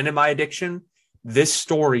 What ended my addiction? This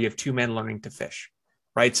story of two men learning to fish,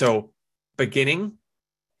 right? So beginning,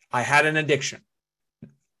 I had an addiction.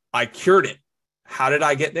 I cured it. How did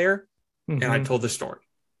I get there? And I told the story,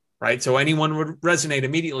 right? So anyone would resonate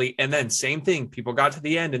immediately. And then same thing, people got to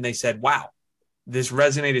the end and they said, wow, this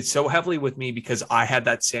resonated so heavily with me because I had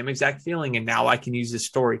that same exact feeling. And now I can use this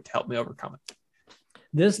story to help me overcome it.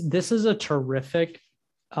 This is a terrific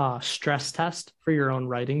stress test for your own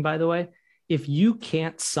writing, by the way. If you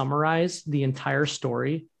can't summarize the entire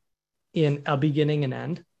story in a beginning and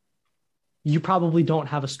end, you probably don't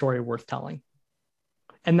have a story worth telling.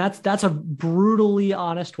 And that's a brutally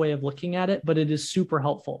honest way of looking at it, but it is super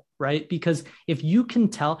helpful, right? Because if you can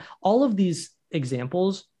tell all of these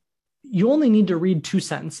examples, you only need to read 2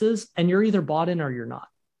 sentences and you're either bought in or you're not,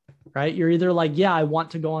 right? You're either like, yeah, I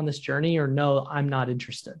want to go on this journey, or no, I'm not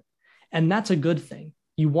interested. And that's a good thing.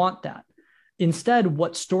 You want that. Instead,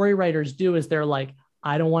 what story writers do is they're like,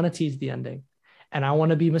 I don't want to tease the ending, and I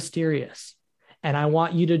want to be mysterious. And I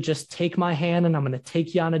want you to just take my hand and I'm going to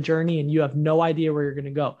take you on a journey and you have no idea where you're going to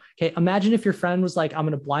go. Okay. Imagine if your friend was like, I'm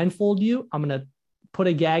going to blindfold you. I'm going to put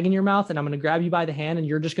a gag in your mouth and I'm going to grab you by the hand and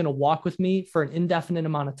you're just going to walk with me for an indefinite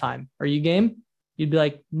amount of time. Are you game? You'd be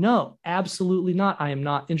like, no, absolutely not. I am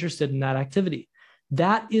not interested in that activity.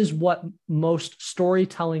 That is what most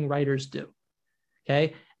storytelling writers do.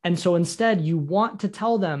 Okay. And so instead you want to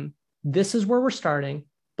tell them, this is where we're starting,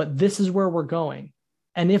 but this is where we're going.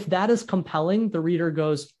 And if that is compelling, the reader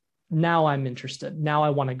goes, now I'm interested. Now I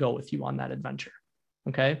want to go with you on that adventure.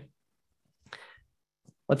 Okay.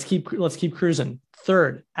 Let's keep cruising.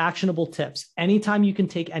 Third, actionable tips. Anytime you can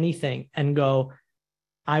take anything and go,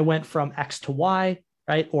 I went from X to Y,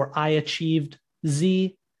 right? Or I achieved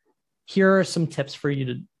Z. Here are some tips for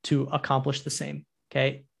you to accomplish the same.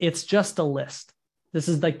 Okay. It's just a list. This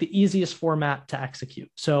is like the easiest format to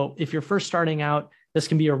execute. So if you're first starting out, this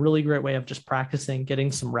can be a really great way of just practicing,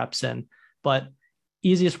 getting some reps in. But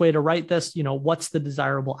easiest way to write this, what's the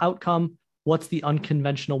desirable outcome? What's the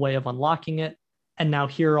unconventional way of unlocking it? And now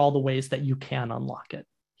here are all the ways that you can unlock it.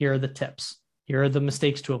 Here are the tips. Here are the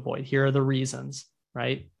mistakes to avoid. Here are the reasons,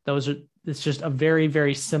 right? It's just a very,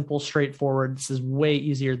 very simple, straightforward. This is way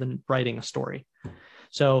easier than writing a story.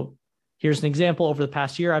 So here's an example. Over the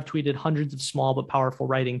past year, I've tweeted hundreds of small but powerful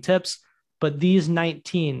writing tips, but these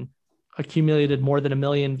 19 accumulated more than 1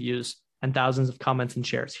 million views and thousands of comments and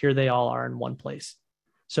shares. Here they all are in one place.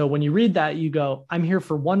 So when you read that, you go, I'm here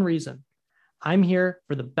for one reason. I'm here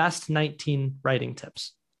for the best 19 writing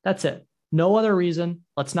tips. That's it. No other reason.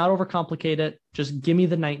 Let's not overcomplicate it. Just give me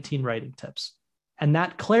the 19 writing tips. And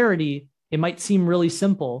that clarity, it might seem really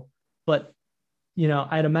simple, but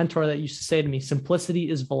I had a mentor that used to say to me, simplicity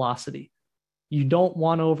is velocity. You don't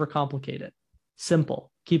want to overcomplicate it.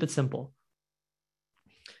 Simple. Keep it simple.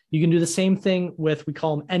 You can do the same thing with, we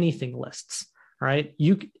call them anything lists, right?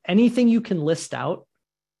 Anything you can list out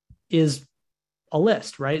is a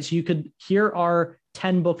list, right? So here are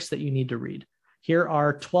 10 books that you need to read. Here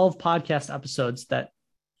are 12 podcast episodes that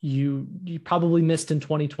you probably missed in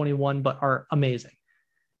 2021, but are amazing.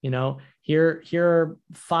 Here are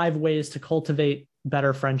 5 ways to cultivate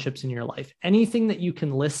better friendships in your life. Anything that you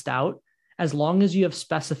can list out, as long as you have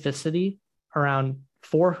specificity around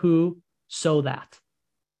for who, so that.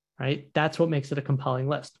 Right? That's what makes it a compelling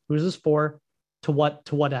list. Who's this for? To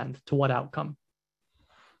what end? To what outcome?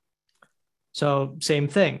 So same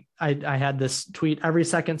thing. I had this tweet. Every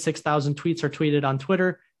second, 6,000 tweets are tweeted on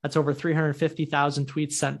Twitter. That's over 350,000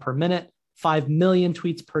 tweets sent per minute, 5 million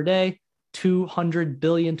tweets per day, 200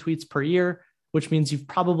 billion tweets per year, which means you've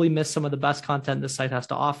probably missed some of the best content this site has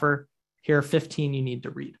to offer. Here are 15 you need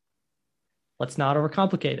to read. Let's not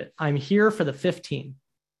overcomplicate it. I'm here for the 15.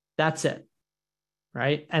 That's it.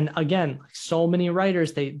 Right. And again, so many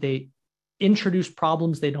writers, they introduce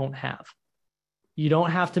problems they don't have. You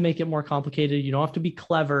don't have to make it more complicated. You don't have to be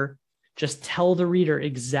clever. Just tell the reader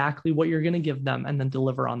exactly what you're going to give them and then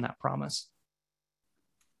deliver on that promise.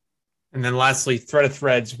 And then lastly, thread of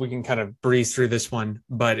threads, we can kind of breeze through this one,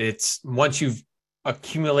 but it's once you've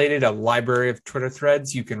accumulated a library of Twitter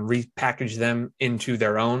threads, you can repackage them into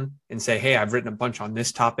their own and say, hey, I've written a bunch on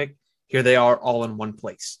this topic. Here they are all in one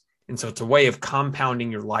place. And so it's a way of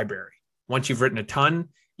compounding your library. Once you've written a ton,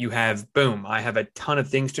 you have, boom, I have a ton of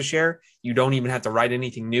things to share. You don't even have to write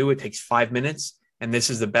anything new. It takes 5 minutes. And this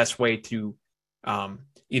is the best way to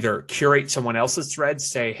either curate someone else's threads,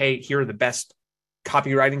 say, hey, here are the best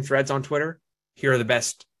copywriting threads on Twitter. Here are the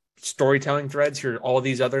best storytelling threads. Here are all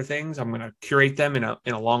these other things. I'm going to curate them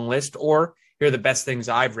in a long list, or here are the best things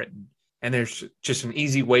I've written. And there's just an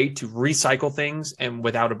easy way to recycle things and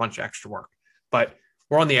without a bunch of extra work. But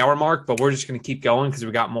we're on the hour mark, but we're just going to keep going because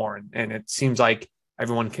we got more. And it seems like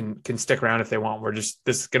everyone can stick around if they want. This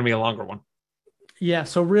is going to be a longer one. Yeah.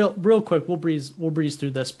 So real quick, we'll breeze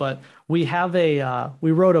through this, but we have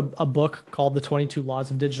we wrote a book called The 22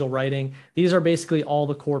 Laws of Digital Writing. These are basically all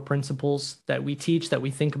the core principles that we teach, that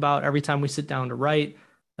we think about every time we sit down to write.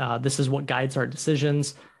 This is what guides our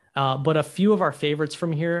decisions. But a few of our favorites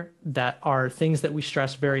from here that are things that we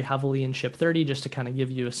stress very heavily in Ship 30, just to kind of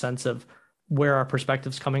give you a sense of where our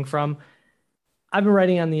perspective's coming from. I've been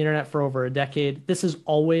writing on the internet for over a decade. This is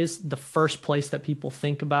always the first place that people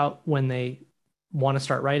think about when they want to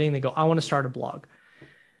start writing. They go, I want to start a blog.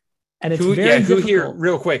 And it's who here,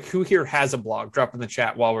 real quick, who here has a blog? Drop in the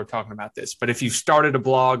chat while we're talking about this. But if you've started a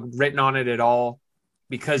blog, written on it at all,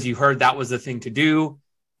 because you heard that was the thing to do,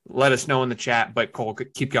 let us know in the chat. But Cole,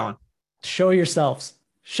 keep going. Show yourselves.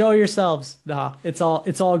 Nah, it's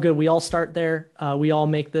all good. We all start there. We all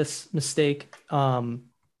make this mistake.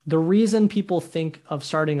 The reason people think of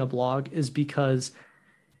starting a blog is because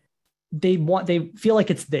they feel like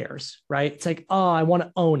it's theirs, right? It's like, oh, I want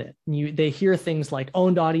to own it. And they hear things like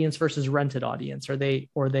owned audience versus rented audience, or they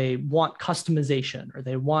want customization, or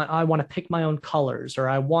I want to pick my own colors, or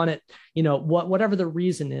I want it, whatever the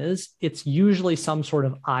reason is, it's usually some sort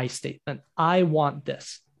of I statement. I want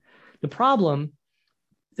this. The problem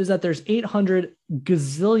is that there's 800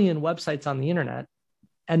 gazillion websites on the internet,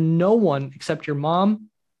 and no one except your mom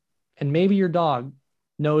and maybe your dog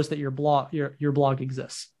knows that your blog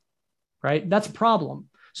exists. Right? That's a problem.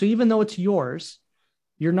 So even though it's yours,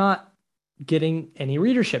 you're not getting any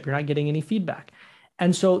readership. You're not getting any feedback.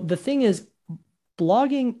 And so the thing is,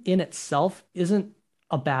 blogging in itself isn't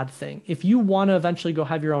a bad thing. If you want to eventually go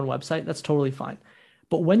have your own website, that's totally fine.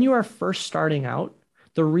 But when you are first starting out,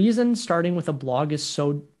 the reason starting with a blog is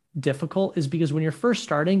so difficult is because when you're first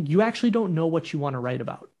starting, you actually don't know what you want to write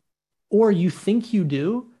about. Or you think you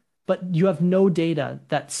do, but you have no data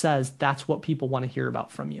that says that's what people want to hear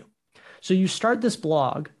about from you. So you start this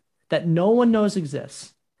blog that no one knows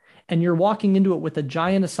exists, and you're walking into it with a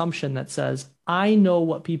giant assumption that says, I know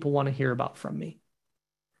what people want to hear about from me.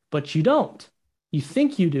 But you don't. You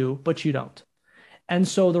think you do, but you don't. And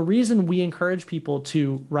so the reason we encourage people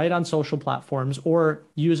to write on social platforms or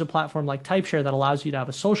use a platform like TypeShare that allows you to have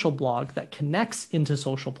a social blog that connects into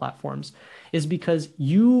social platforms is because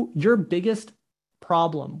your biggest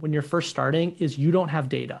problem when you're first starting is you don't have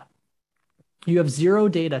data. You have zero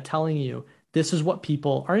data telling you this is what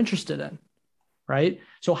people are interested in, right?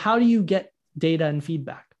 So how do you get data and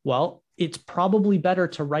feedback? Well, it's probably better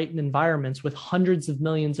to write in environments with hundreds of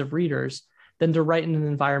millions of readers than to write in an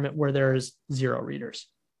environment where there's zero readers,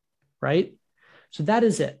 right? So that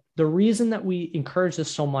is it. The reason that we encourage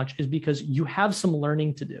this so much is because you have some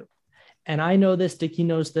learning to do. And I know this, Dickie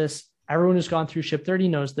knows this, everyone who's gone through Ship 30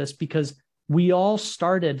 knows this, because we all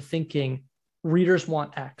started thinking readers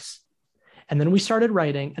want X. And then we started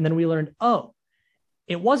writing, and then we learned, oh,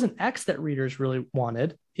 it wasn't X that readers really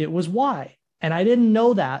wanted, it was Y. And I didn't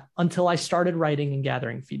know that until I started writing and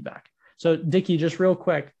gathering feedback. So Dickie, just real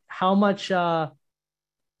quick, how much, what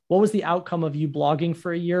was the outcome of you blogging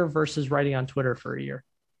for a year versus writing on Twitter for a year?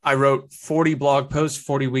 I wrote 40 blog posts,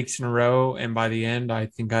 40 weeks in a row. And by the end, I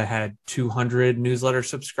think I had 200 newsletter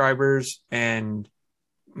subscribers and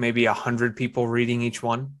maybe 100 people reading each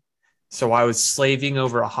one. So I was slaving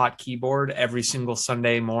over a hot keyboard every single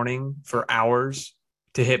Sunday morning for hours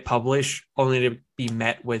to hit publish, only to be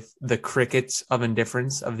met with the crickets of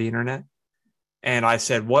indifference of the internet. And I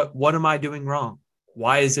said, what am I doing wrong?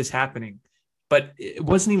 Why is this happening? But it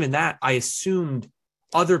wasn't even that. I assumed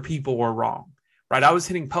other people were wrong, right? I was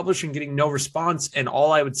hitting publish and getting no response. And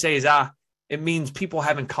all I would say is, it means people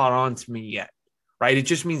haven't caught on to me yet, right? It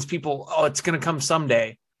just means people, it's going to come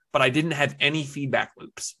someday. But I didn't have any feedback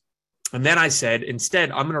loops. And then I said,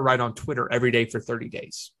 instead, I'm going to write on Twitter every day for 30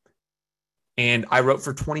 days. And I wrote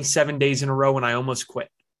for 27 days in a row and I almost quit.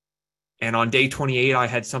 And on day 28, I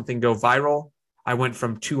had something go viral. I went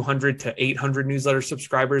from 200 to 800 newsletter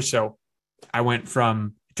subscribers. So I went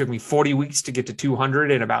from, it took me 40 weeks to get to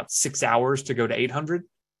 200 and about 6 hours to go to 800.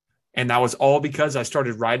 And that was all because I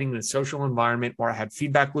started writing in a social environment where I had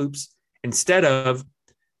feedback loops instead of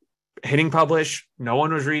hitting publish. No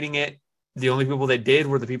one was reading it. The only people that did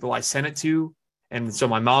were the people I sent it to. And so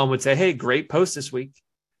my mom would say, hey, great post this week,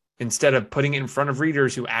 instead of putting it in front of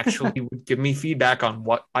readers who actually would give me feedback on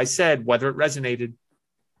what I said, whether it resonated.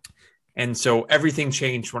 And so everything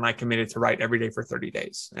changed when I committed to write every day for 30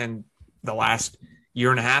 days. And the last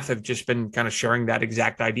year and a half have just been kind of sharing that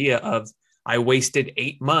exact idea of I wasted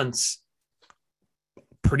 8 months,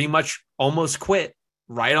 pretty much almost quit,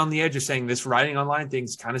 right on the edge of saying this writing online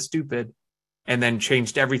thing's kind of stupid, and then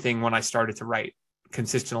changed everything when I started to write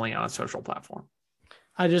consistently on a social platform.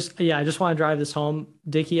 I just want to drive this home.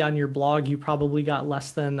 Dickie, on your blog, you probably got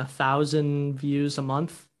less than 1,000 views a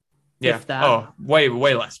month. Yeah. If that. Oh, way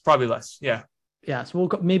less, probably less. Yeah. Yeah. So we'll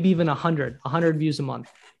go, maybe even 100 views a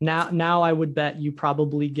month. Now I would bet you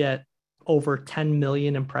probably get over 10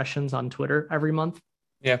 million impressions on Twitter every month.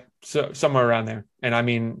 Yeah. So somewhere around there. And I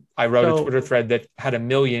mean, I wrote a Twitter thread that had 1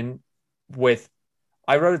 million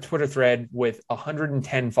I wrote a Twitter thread with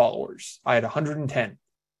 110 followers. I had 110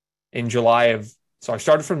 in so I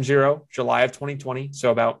started from 0, July of 2020.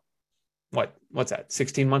 So about what's that?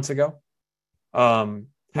 16 months ago.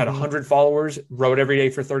 Had 100 followers, wrote every day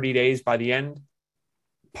for 30 days. By the end,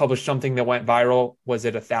 published something that went viral, was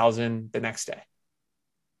at 1,000 the next day.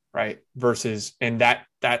 Right. And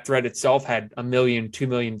that thread itself had 1 million, 2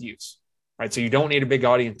 million views. Right. So you don't need a big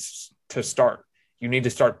audience to start. You need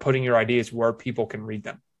to start putting your ideas where people can read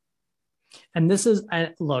them. And this is,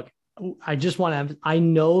 look, I just want to, I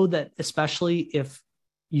know that especially if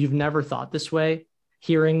you've never thought this way,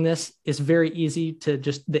 hearing this is very easy to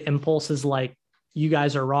just, the impulse is like, you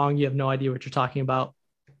guys are wrong. You have no idea what you're talking about.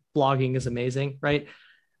 Blogging is amazing, right?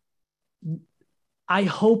 I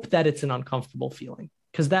hope that it's an uncomfortable feeling,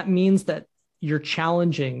 because that means that you're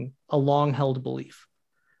challenging a long held belief.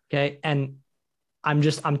 Okay. And I'm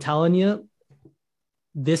telling you,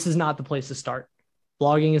 this is not the place to start.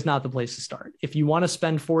 Blogging is not the place to start. If you want to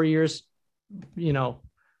spend 4 years,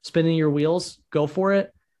 spinning your wheels, go for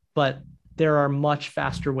it. But there are much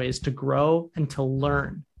faster ways to grow and to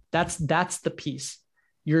learn. That's the piece.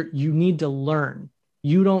 You need to learn.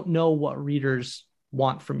 You don't know what readers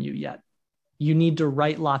want from you yet. You need to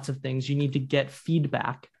write lots of things. You need to get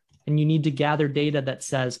feedback, and you need to gather data that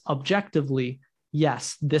says objectively,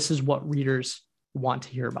 yes, this is what readers want to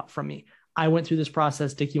hear about from me. I went through this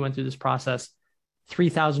process. Dickie went through this process.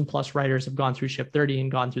 3,000 plus writers have gone through Ship 30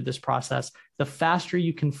 and gone through this process. The faster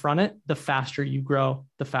you confront it, the faster you grow,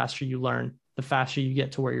 the faster you learn, the faster you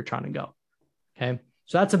get to where you're trying to go. Okay.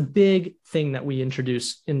 So that's a big thing that we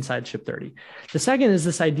introduce inside Ship 30. The second is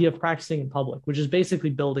this idea of practicing in public, which is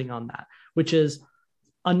basically building on that, which is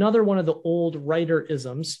another one of the old writer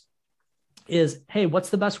isms is, hey, what's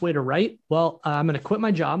the best way to write? Well, I'm going to quit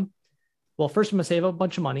my job. Well, first I'm going to save up a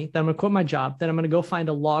bunch of money. Then I'm going to quit my job. Then I'm going to go find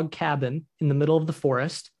a log cabin in the middle of the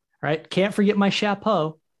forest, right? Can't forget my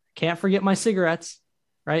chapeau. Can't forget my cigarettes,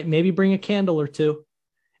 right? Maybe bring a candle or two.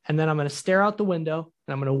 And then I'm going to stare out the window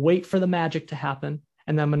and I'm going to wait for the magic to happen.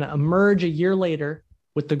 And then I'm going to emerge a year later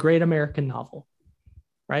with the great American novel,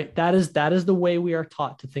 right? That is the way we are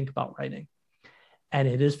taught to think about writing. And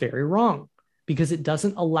it is very wrong, because it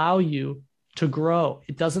doesn't allow you to grow.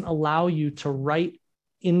 It doesn't allow you to write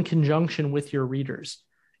in conjunction with your readers.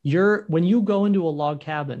 When you go into a log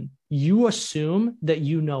cabin, you assume that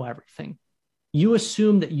you know everything. You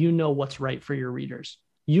assume that you know what's right for your readers.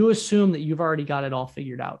 You assume that you've already got it all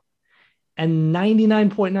figured out. And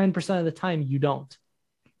 99.9% of the time, you don't.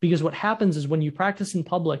 Because what happens is when you practice in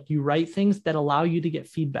public, you write things that allow you to get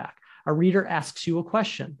feedback. A reader asks you a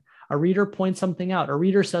question. A reader points something out. A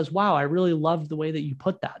reader says, wow, I really loved the way that you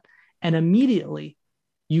put that. And immediately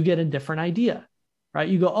you get a different idea, right?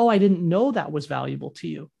 You go, oh, I didn't know that was valuable to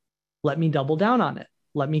you. Let me double down on it.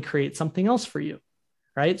 Let me create something else for you,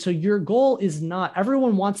 right? So your goal is not,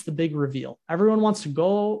 everyone wants the big reveal. Everyone wants to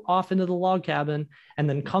go off into the log cabin and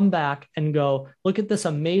then come back and go, look at this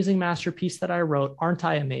amazing masterpiece that I wrote. Aren't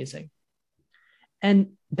I amazing?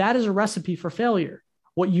 And that is a recipe for failure.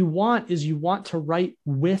 What you want is you want to write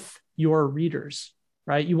with your readers,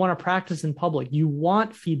 right? You want to practice in public. You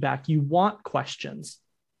want feedback. You want questions.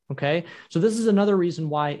 Okay. So this is another reason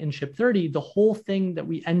why in Ship 30, the whole thing that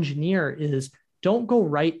we engineer is don't go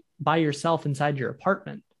write by yourself inside your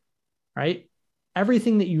apartment, right?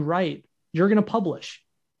 Everything that you write, you're going to publish.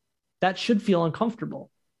 That should feel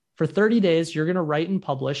uncomfortable. For 30 days, you're going to write and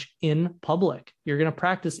publish in public. You're going to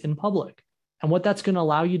practice in public. And what that's going to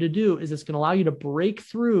allow you to do is it's going to allow you to break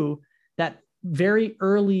through that very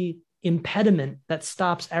early impediment that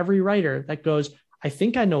stops every writer that goes, I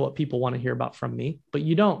think I know what people want to hear about from me, but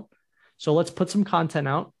you don't. So let's put some content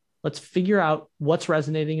out. Let's figure out what's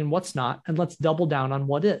resonating and what's not, and let's double down on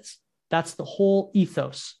what is. That's the whole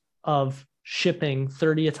ethos of shipping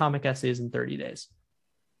 30 atomic essays in 30 days.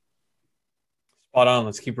 Spot on.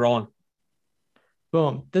 Let's keep rolling.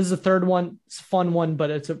 Boom. This is a third one. It's a fun one, but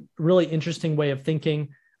it's a really interesting way of thinking.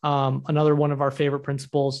 Another one of our favorite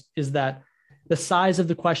principles is that the size of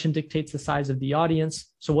the question dictates the size of the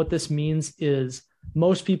audience. So what this means is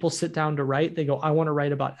most people sit down to write. They go, I want to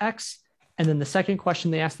write about X. And then the second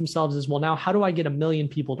question they ask themselves is, well, now how do I get 1 million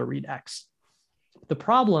people to read X? The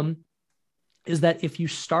problem is that if you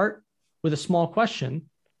start with a small question,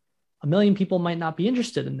 1 million people might not be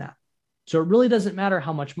interested in that. So it really doesn't matter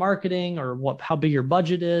how much marketing or how big your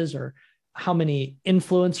budget is or how many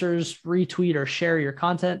influencers retweet or share your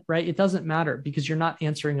content, right? It doesn't matter because you're not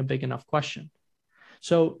answering a big enough question.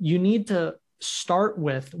 So you need to start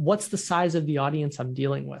with what's the size of the audience I'm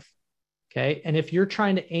dealing with. Okay. And if you're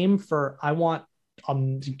trying to aim for, I want,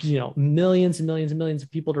 millions and millions and millions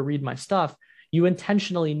of people to read my stuff, you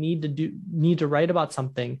intentionally need to write about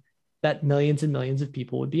something that millions and millions of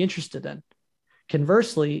people would be interested in.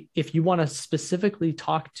 Conversely, if you want to specifically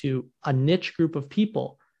talk to a niche group of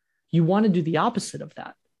people, you want to do the opposite of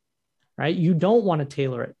that, right? You don't want to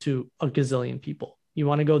tailor it to a gazillion people. You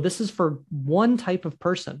want to go, this is for one type of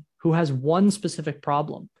person who has one specific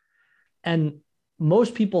problem. And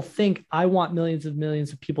most people think I want millions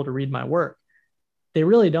of people to read my work. They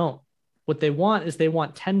really don't. What they want is they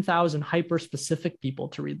want 10,000 hyper-specific people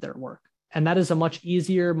to read their work. And that is a much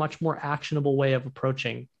easier, much more actionable way of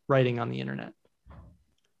approaching writing on the internet.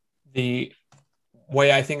 The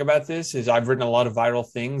way I think about this is I've written a lot of viral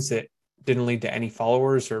things that didn't lead to any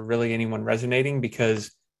followers or really anyone resonating, because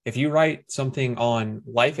if you write something on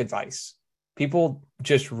life advice, people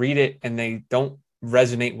just read it and they don't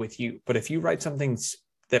resonate with you. But if you write something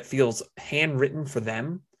that feels handwritten for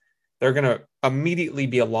them, they're going to immediately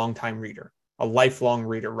be a longtime reader, a lifelong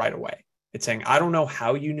reader right away. It's saying, I don't know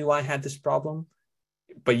how you knew I had this problem,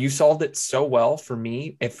 but you solved it so well for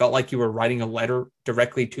me. It felt like you were writing a letter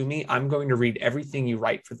directly to me. I'm going to read everything you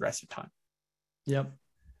write for the rest of the time. Yep.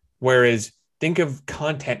 Whereas think of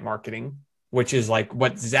content marketing, which is like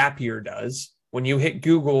what Zapier does. When you hit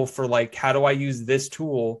Google for like, how do I use this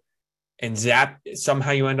tool? And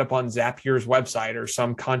somehow you end up on Zapier's website or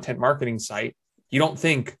some content marketing site. You don't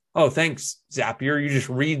think, oh, thanks, Zapier. You just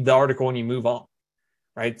read the article and you move on.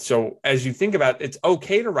 Right. So as you think about it, it's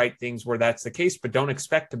okay to write things where that's the case, but don't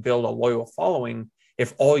expect to build a loyal following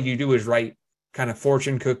if all you do is write kind of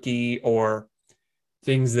fortune cookie or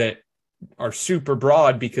things that are super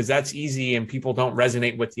broad, because that's easy and people don't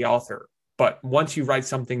resonate with the author. But once you write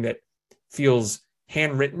something that feels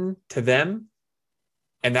handwritten to them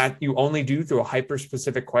and that you only do through a hyper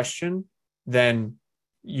specific question, then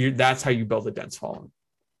that's how you build a dense following.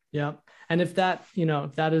 Yeah. And if that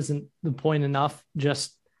isn't the point enough,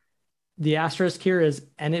 just the asterisk here is,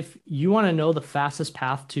 and if you want to know the fastest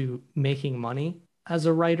path to making money as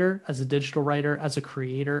a writer, as a digital writer, as a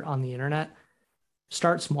creator on the internet,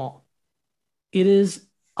 start small. It is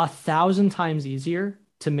 1,000 times easier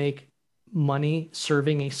to make money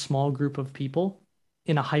serving a small group of people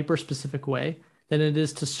in a hyper-specific way than it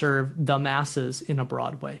is to serve the masses in a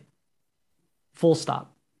broad way. Full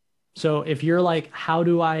stop. So if you're like, how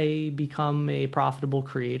do I become a profitable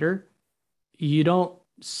creator? You don't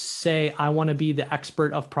say, I want to be the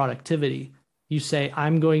expert of productivity. You say,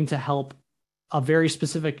 I'm going to help a very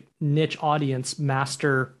specific niche audience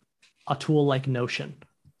master a tool like Notion,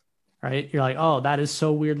 right? You're like, oh, that is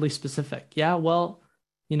so weirdly specific. Yeah, well,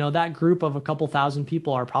 that group of a couple thousand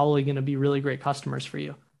people are probably going to be really great customers for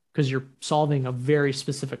you because you're solving a very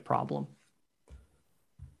specific problem.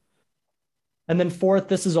 And then fourth,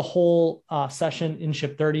 this is a whole session in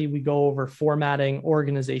Ship 30. We go over formatting,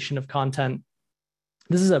 organization of content.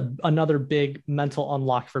 This is another big mental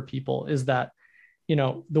unlock for people, is that,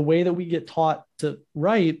 the way that we get taught to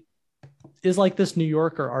write is like this New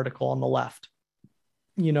Yorker article on the left.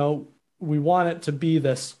 We want it to be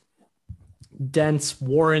this dense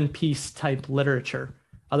War and Peace type literature.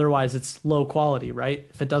 Otherwise, it's low quality, right?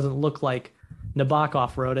 If it doesn't look like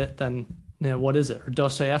Nabokov wrote it, then what is it? Or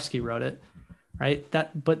Dostoevsky wrote it. Right?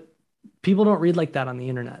 But people don't read like that on the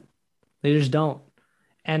internet. They just don't.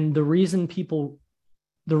 And the reason people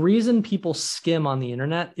skim on the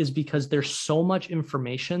internet is because there's so much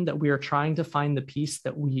information that we are trying to find the piece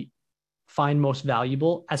that we find most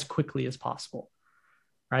valuable as quickly as possible.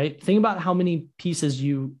 right? Think about how many pieces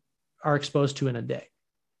you are exposed to in a day.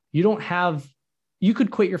 You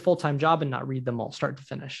could quit your full-time job and not read them all start to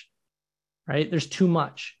finish, right? There's too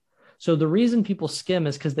much. So the reason people skim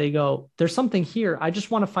is because they go, there's something here. I just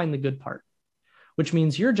want to find the good part, which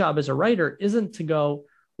means your job as a writer isn't to go,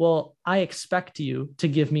 well, I expect you to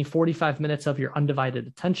give me 45 minutes of your undivided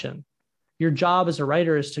attention. Your job as a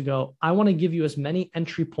writer is to go, I want to give you as many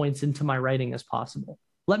entry points into my writing as possible.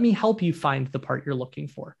 Let me help you find the part you're looking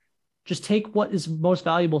for. Just take what is most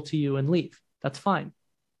valuable to you and leave. That's fine,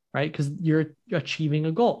 right? Because you're achieving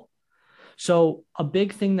a goal. So a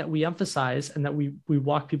big thing that we emphasize and that we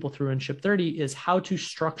walk people through in Ship 30 is how to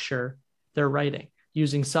structure their writing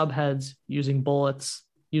using subheads, using bullets,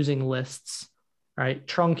 using lists, right?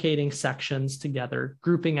 Truncating sections together,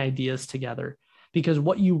 grouping ideas together. Because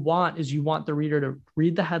what you want is you want the reader to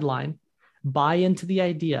read the headline, buy into the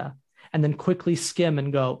idea, and then quickly skim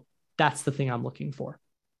and go, that's the thing I'm looking for,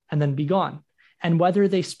 and then be gone. And whether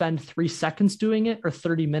they spend 3 seconds doing it or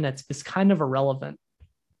 30 minutes is kind of irrelevant.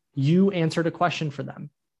 You answered a question for them.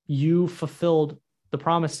 You fulfilled the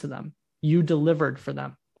promise to them. You delivered for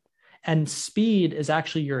them. And speed is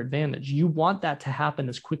actually your advantage. You want that to happen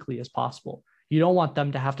as quickly as possible. You don't want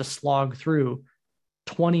them to have to slog through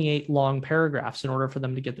 28 long paragraphs in order for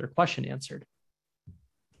them to get their question answered.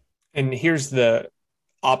 And here's the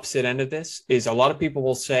opposite end of this is a lot of people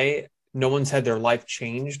will say no one's had their life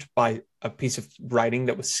changed by a piece of writing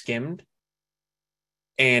that was skimmed.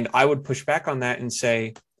 And I would push back on that and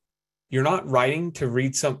say, you're not writing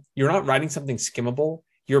something skimmable.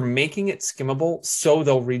 You're making it skimmable so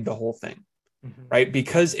they'll read the whole thing, right?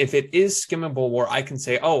 Because if it is skimmable where I can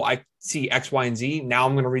say, oh, I see X, Y, and Z, now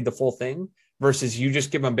I'm going to read the full thing versus you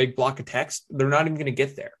just give them a big block of text, they're not even going to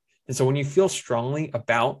get there. And so when you feel strongly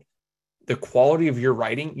about the quality of your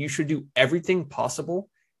writing, you should do everything possible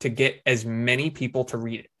to get as many people to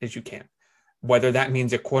read it as you can, whether that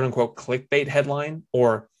means a quote unquote clickbait headline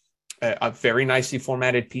or a very nicely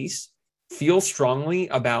formatted piece. Feel strongly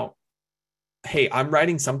about, hey, I'm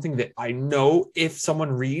writing something that I know if someone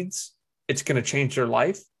reads, it's going to change their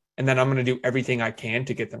life. And then I'm going to do everything I can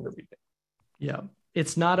to get them to read it. Yeah.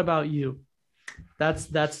 It's not about you.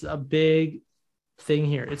 That's a big thing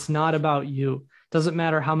here. It's not about you. Doesn't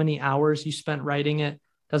matter how many hours you spent writing it.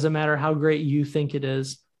 Doesn't matter how great you think it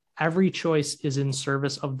is. Every choice is in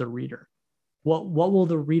service of the reader. What will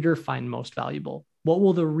the reader find most valuable? What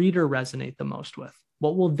will the reader resonate the most with?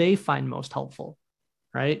 What will they find most helpful?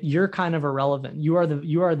 Right? You're kind of irrelevant. You are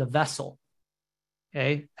the vessel.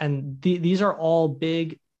 Okay. And these are all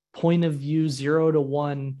big point of view 0 to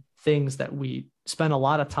 1 things that we spend a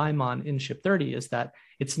lot of time on in Ship 30 is that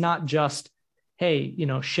it's not just, hey,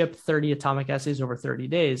 ship 30 atomic essays over 30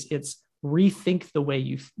 days. It's rethink the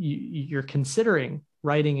way you're considering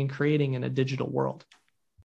writing and creating in a digital world.